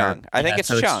 it is Chung. I think it's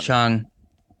Chung. It's Chung.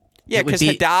 Yeah, because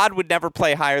Haddad would never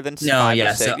play higher than 5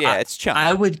 or 6. So it's Chung.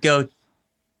 I would go.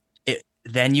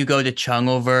 Then you go to Chung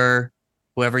over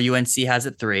whoever UNC has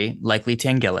at 3, likely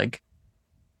Tangillig,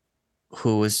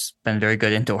 who has been very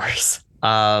good indoors.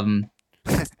 Yarlagata?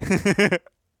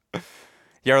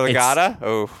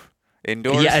 Oh,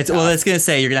 indoors? Yeah, I was going to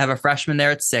say, you're going to have a freshman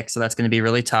there at 6, so that's going to be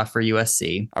really tough for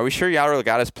USC. Are we sure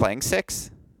Yarlagata's playing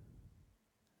 6?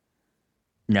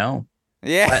 No.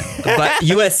 Yeah. but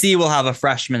USC will have a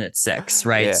freshman at 6,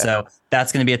 right? Yeah. So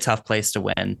that's going to be a tough place to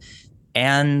win.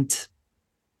 And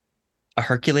a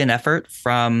Herculean effort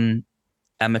from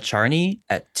Emma Charney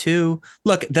at 2.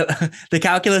 Look, the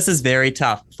calculus is very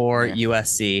tough for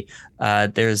USC.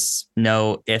 There's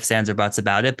no ifs, ands, or buts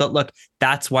about it. But look,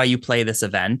 that's why you play this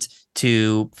event,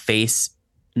 to face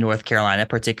North Carolina,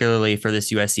 particularly for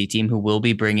this USC team who will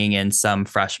be bringing in some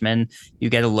freshmen. You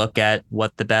get a look at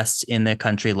what the best in the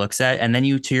country looks at. And then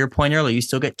to your point earlier, you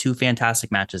still get 2 fantastic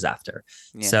matches after.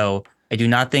 Yeah. So I do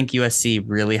not think USC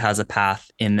really has a path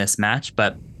in this match,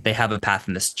 but they have a path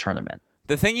in this tournament.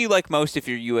 The thing you like most if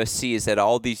you're USC is that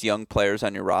all these young players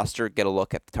on your roster get a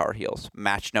look at the Tar Heels.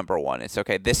 Match number 1. It's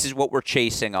okay. This is what we're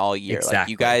chasing all year. Exactly. Like,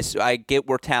 you guys, I get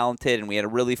we're talented, and we had a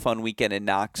really fun weekend in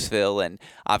Knoxville, and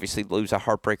obviously lose a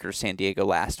heartbreaker to San Diego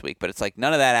last week. But it's like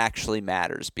none of that actually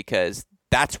matters, because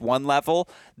that's one level.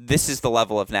 This is the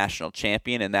level of national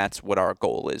champion, and that's what our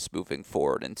goal is moving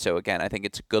forward. And so, again, I think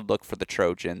it's a good look for the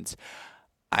Trojans.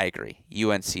 I agree.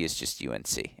 UNC is just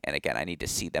UNC. And again, I need to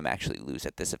see them actually lose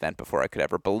at this event before I could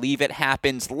ever believe it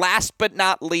happens. Last but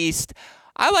not least,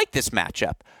 I like this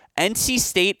matchup. NC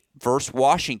State versus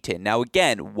Washington. Now,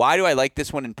 again, why do I like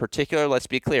this one in particular? Let's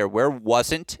be clear. Where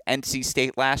wasn't NC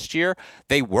State last year?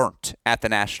 They weren't at the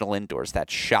National Indoors.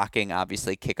 That shocking,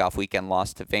 obviously, kickoff weekend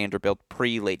loss to Vanderbilt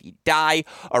pre-Lady Di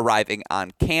arriving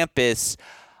on campus.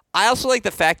 I also like the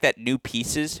fact that new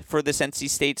pieces for this NC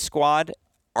State squad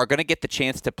are going to get the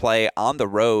chance to play on the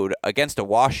road against a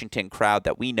Washington crowd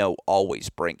that we know always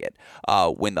bring it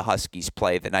when the Huskies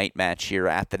play the night match here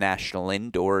at the National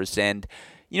Indoors. And,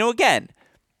 again,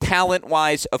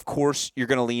 talent-wise, of course, you're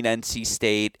going to lean NC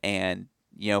State, and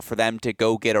for them to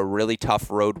go get a really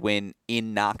tough road win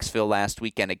in Knoxville last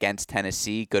weekend against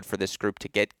Tennessee, good for this group to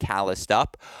get calloused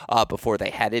up before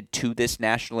they headed to this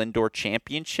National Indoor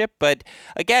Championship. But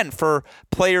again, for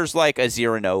players like a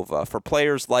Ziranova, for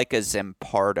players like a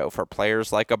Zimpardo, for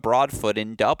players like a Broadfoot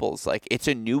in doubles, like it's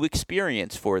a new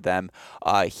experience for them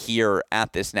here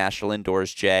at this National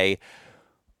Indoors. Jay,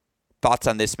 thoughts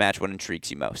on this match? What intrigues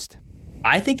you most?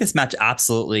 I think this match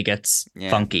absolutely gets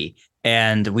funky.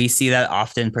 And we see that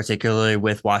often, particularly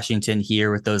with Washington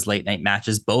here with those late night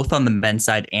matches, both on the men's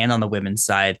side and on the women's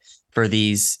side for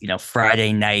these,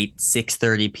 Friday night,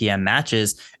 6:30 p.m.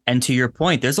 matches. And to your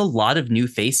point, there's a lot of new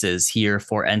faces here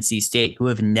for NC State who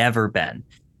have never been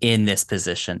in this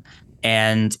position.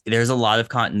 And there's a lot of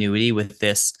continuity with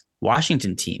this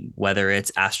Washington team, whether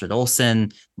it's Astrid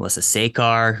Olsen, Melissa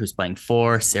Sekar, who's playing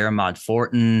 4, Sarah Maud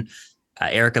Fortin,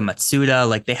 Erica Matsuda.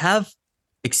 Like, they have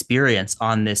experience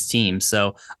on this team.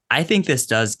 So I think this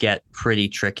does get pretty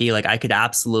tricky. Like, I could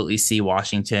absolutely see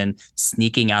Washington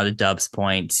sneaking out a Dubs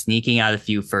point, sneaking out a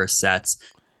few first sets.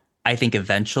 I think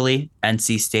eventually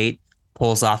NC State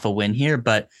pulls off a win here,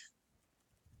 but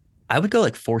I would go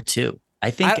like 4-2. I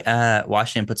think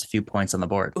Washington puts a few points on the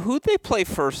board. Who'd they play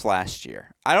first last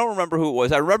year? I don't remember who it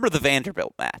was. I remember the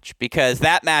Vanderbilt match because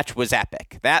that match was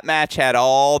epic. That match had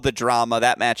all the drama.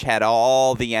 That match had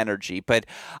all the energy. But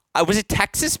was it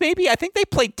Texas maybe? I think they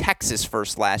played Texas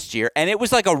first last year, and it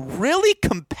was like a really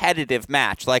competitive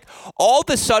match. Like, all of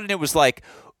a sudden it was like,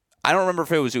 I don't remember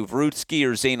if it was Uvrutsky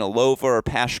or Zainalova or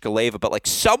Pashkaleva, but like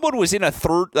someone was in a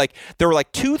third, like there were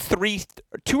like two or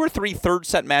three third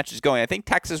set matches going. I think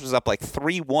Texas was up like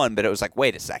 3-1, but it was like,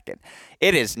 wait a second.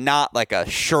 It is not like a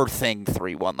sure thing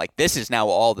 3-1. Like, this is now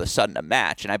all of a sudden a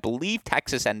match. And I believe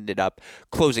Texas ended up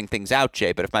closing things out,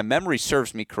 Jay. But if my memory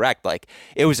serves me correct, like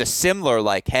it was a similar,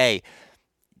 like, hey,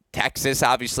 Texas,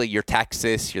 obviously, you're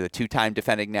Texas. You're the 2-time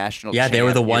defending national champ. Yeah, they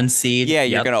were the 1 seed. Yeah,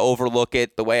 you're going to overlook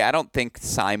it the way I don't think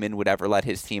Simon would ever let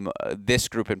his team, this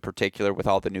group in particular, with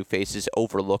all the new faces,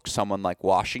 overlook someone like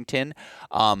Washington.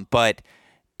 But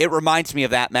it reminds me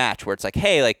of that match where it's like,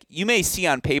 hey, like you may see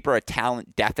on paper a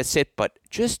talent deficit, but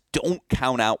just don't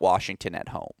count out Washington at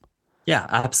home. Yeah,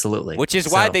 absolutely. Which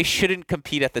is why they shouldn't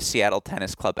compete at the Seattle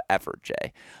Tennis Club ever,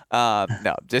 Jay.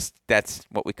 No, just that's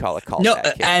what we call a call. No,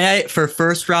 and for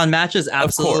first round matches,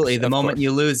 absolutely. The moment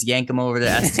you lose, yank them over to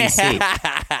STC.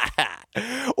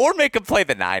 Or make them play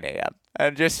the 9 a.m.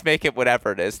 and just make it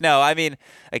whatever it is. No, I mean,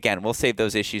 again, we'll save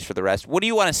those issues for the rest. What do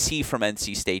you want to see from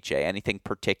NC State, Jay? Anything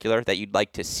particular that you'd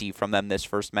like to see from them this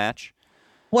first match?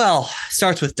 Well,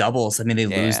 starts with doubles. I mean, they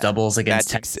lose doubles against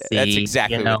Tennessee. That's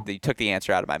exactly what you took the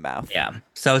answer out of my mouth. Yeah.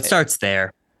 So it starts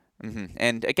there. Mm-hmm.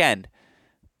 And again,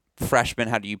 freshmen,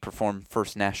 how do you perform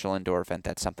first national indoor event?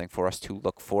 That's something for us to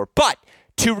look for. But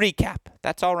to recap,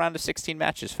 that's all round of 16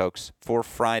 matches, folks, for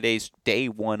Friday's day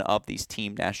one of these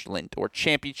Team National Indoor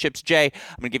Championships. Jay,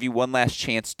 I'm going to give you one last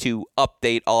chance to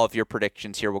update all of your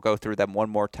predictions here. We'll go through them one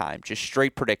more time. Just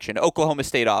straight prediction. Oklahoma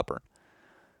State, Auburn.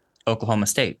 Oklahoma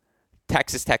State.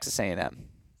 Texas, Texas A&M.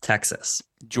 Texas.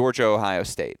 Georgia, Ohio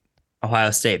State.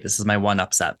 Ohio State. This is my one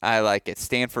upset. I like it.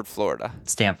 Stanford, Florida.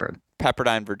 Stanford.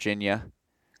 Pepperdine, Virginia.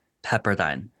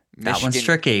 Pepperdine. Michigan, that one's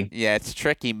tricky. Yeah, it's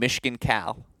tricky. Michigan,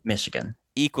 Cal. Michigan.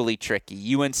 Equally tricky.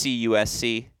 UNC,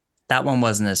 USC. That one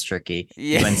wasn't as tricky.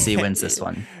 Yeah. UNC wins this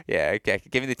one. Yeah, okay.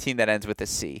 Give me the team that ends with a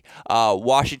C.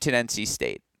 Washington, NC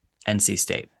State. NC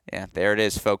State. Yeah, there it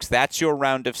is, folks. That's your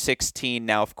round of 16.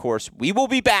 Now, of course, we will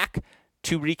be back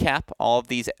to recap all of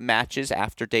these matches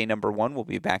after day number one. We'll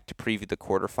be back to preview the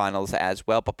quarterfinals as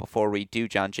well. But before we do,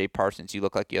 John J. Parsons, you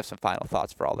look like you have some final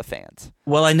thoughts for all the fans.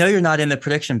 Well, I know you're not in the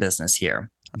prediction business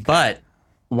here, but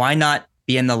why not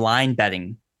be in the line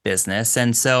betting business?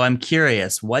 And so I'm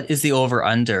curious, what is the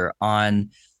over-under on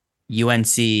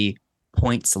UNC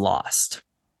points lost?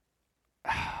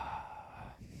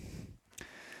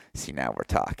 See, now we're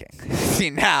talking. See,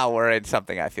 now we're in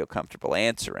something I feel comfortable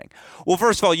answering. Well,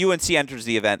 first of all, UNC enters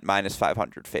the event minus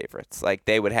 500 favorites. Like,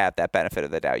 they would have that benefit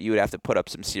of the doubt. You would have to put up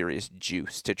some serious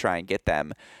juice to try and get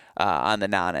them on the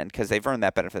non-end because they've earned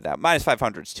that benefit of the doubt. Minus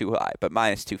 500 is too high, but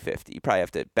minus 250. You probably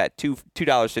have to bet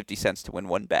 $2.50 to win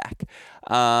one back.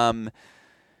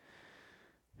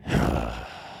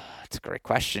 That's a great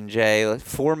question, Jay.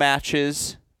 4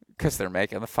 matches because they're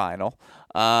making the final.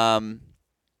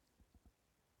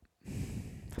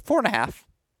 4.5.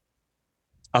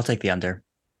 I'll take the under.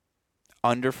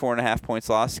 Under 4.5 points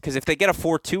lost? Because if they get a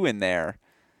 4-2 in there.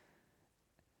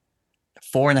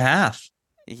 4.5.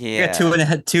 Yeah. You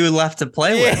got two left to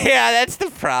play with. Yeah, that's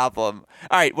the problem.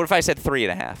 All right, what if I said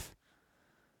 3.5?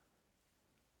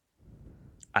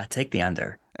 I take the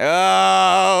under.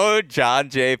 Oh, John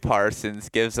J. Parsons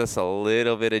gives us a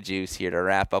little bit of juice here to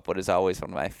wrap up what is always one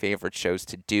of my favorite shows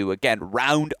to do. Again,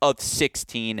 round of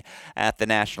 16 at the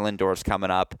National Indoors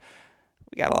coming up.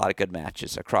 We got a lot of good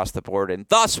matches across the board, and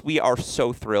thus we are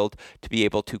so thrilled to be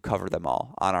able to cover them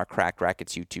all on our Cracked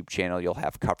Rackets YouTube channel. You'll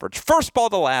have coverage first ball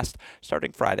to last,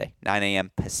 starting Friday, 9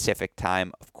 a.m. Pacific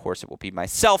time. Of course, it will be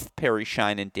myself, Perry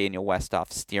Shine, and Daniel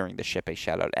Westoff steering the ship. A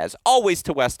shout-out, as always,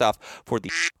 to Westoff for the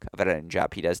of editing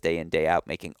job he does day in, day out,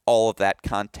 making all of that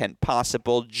content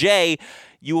possible. Jay,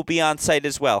 you will be on site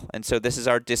as well. And so this is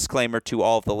our disclaimer to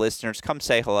all of the listeners. Come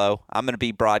say hello. I'm going to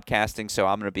be broadcasting, so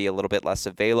I'm going to be a little bit less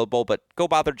available, but go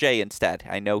bother Jay instead.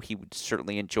 I know he would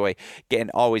certainly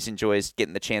always enjoys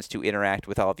getting the chance to interact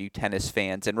with all of you tennis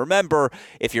fans. And remember,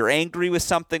 if you're angry with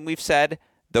something we've said,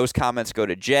 those comments go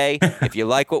to Jay. If you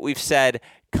like what we've said,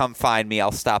 come find me.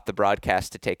 I'll stop the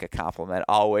broadcast to take a compliment.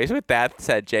 Always. With that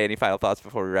said, Jay, any final thoughts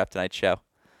before we wrap tonight's show?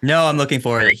 No, I'm looking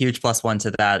forward. A huge +1 to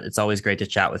that. It's always great to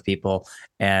chat with people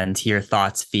and hear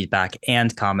thoughts, feedback,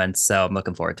 and comments. So I'm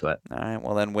looking forward to it. All right.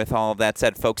 Well, then, with all of that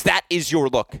said, folks, that is your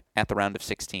look at the round of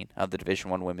 16 of the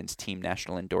Division I Women's Team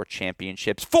National Indoor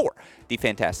Championships for the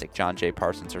fantastic John J.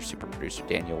 Parsons, our super producer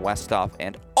Daniel Westoff,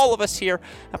 and all of us here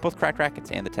at both Cracked Rackets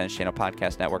and the Tennis Channel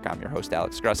Podcast Network. I'm your host,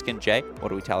 Alex Gruskin. Jay, what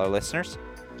do we tell our listeners?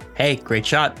 Hey, great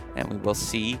shot. And we will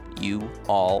see you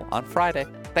all on Friday.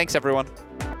 Thanks, everyone.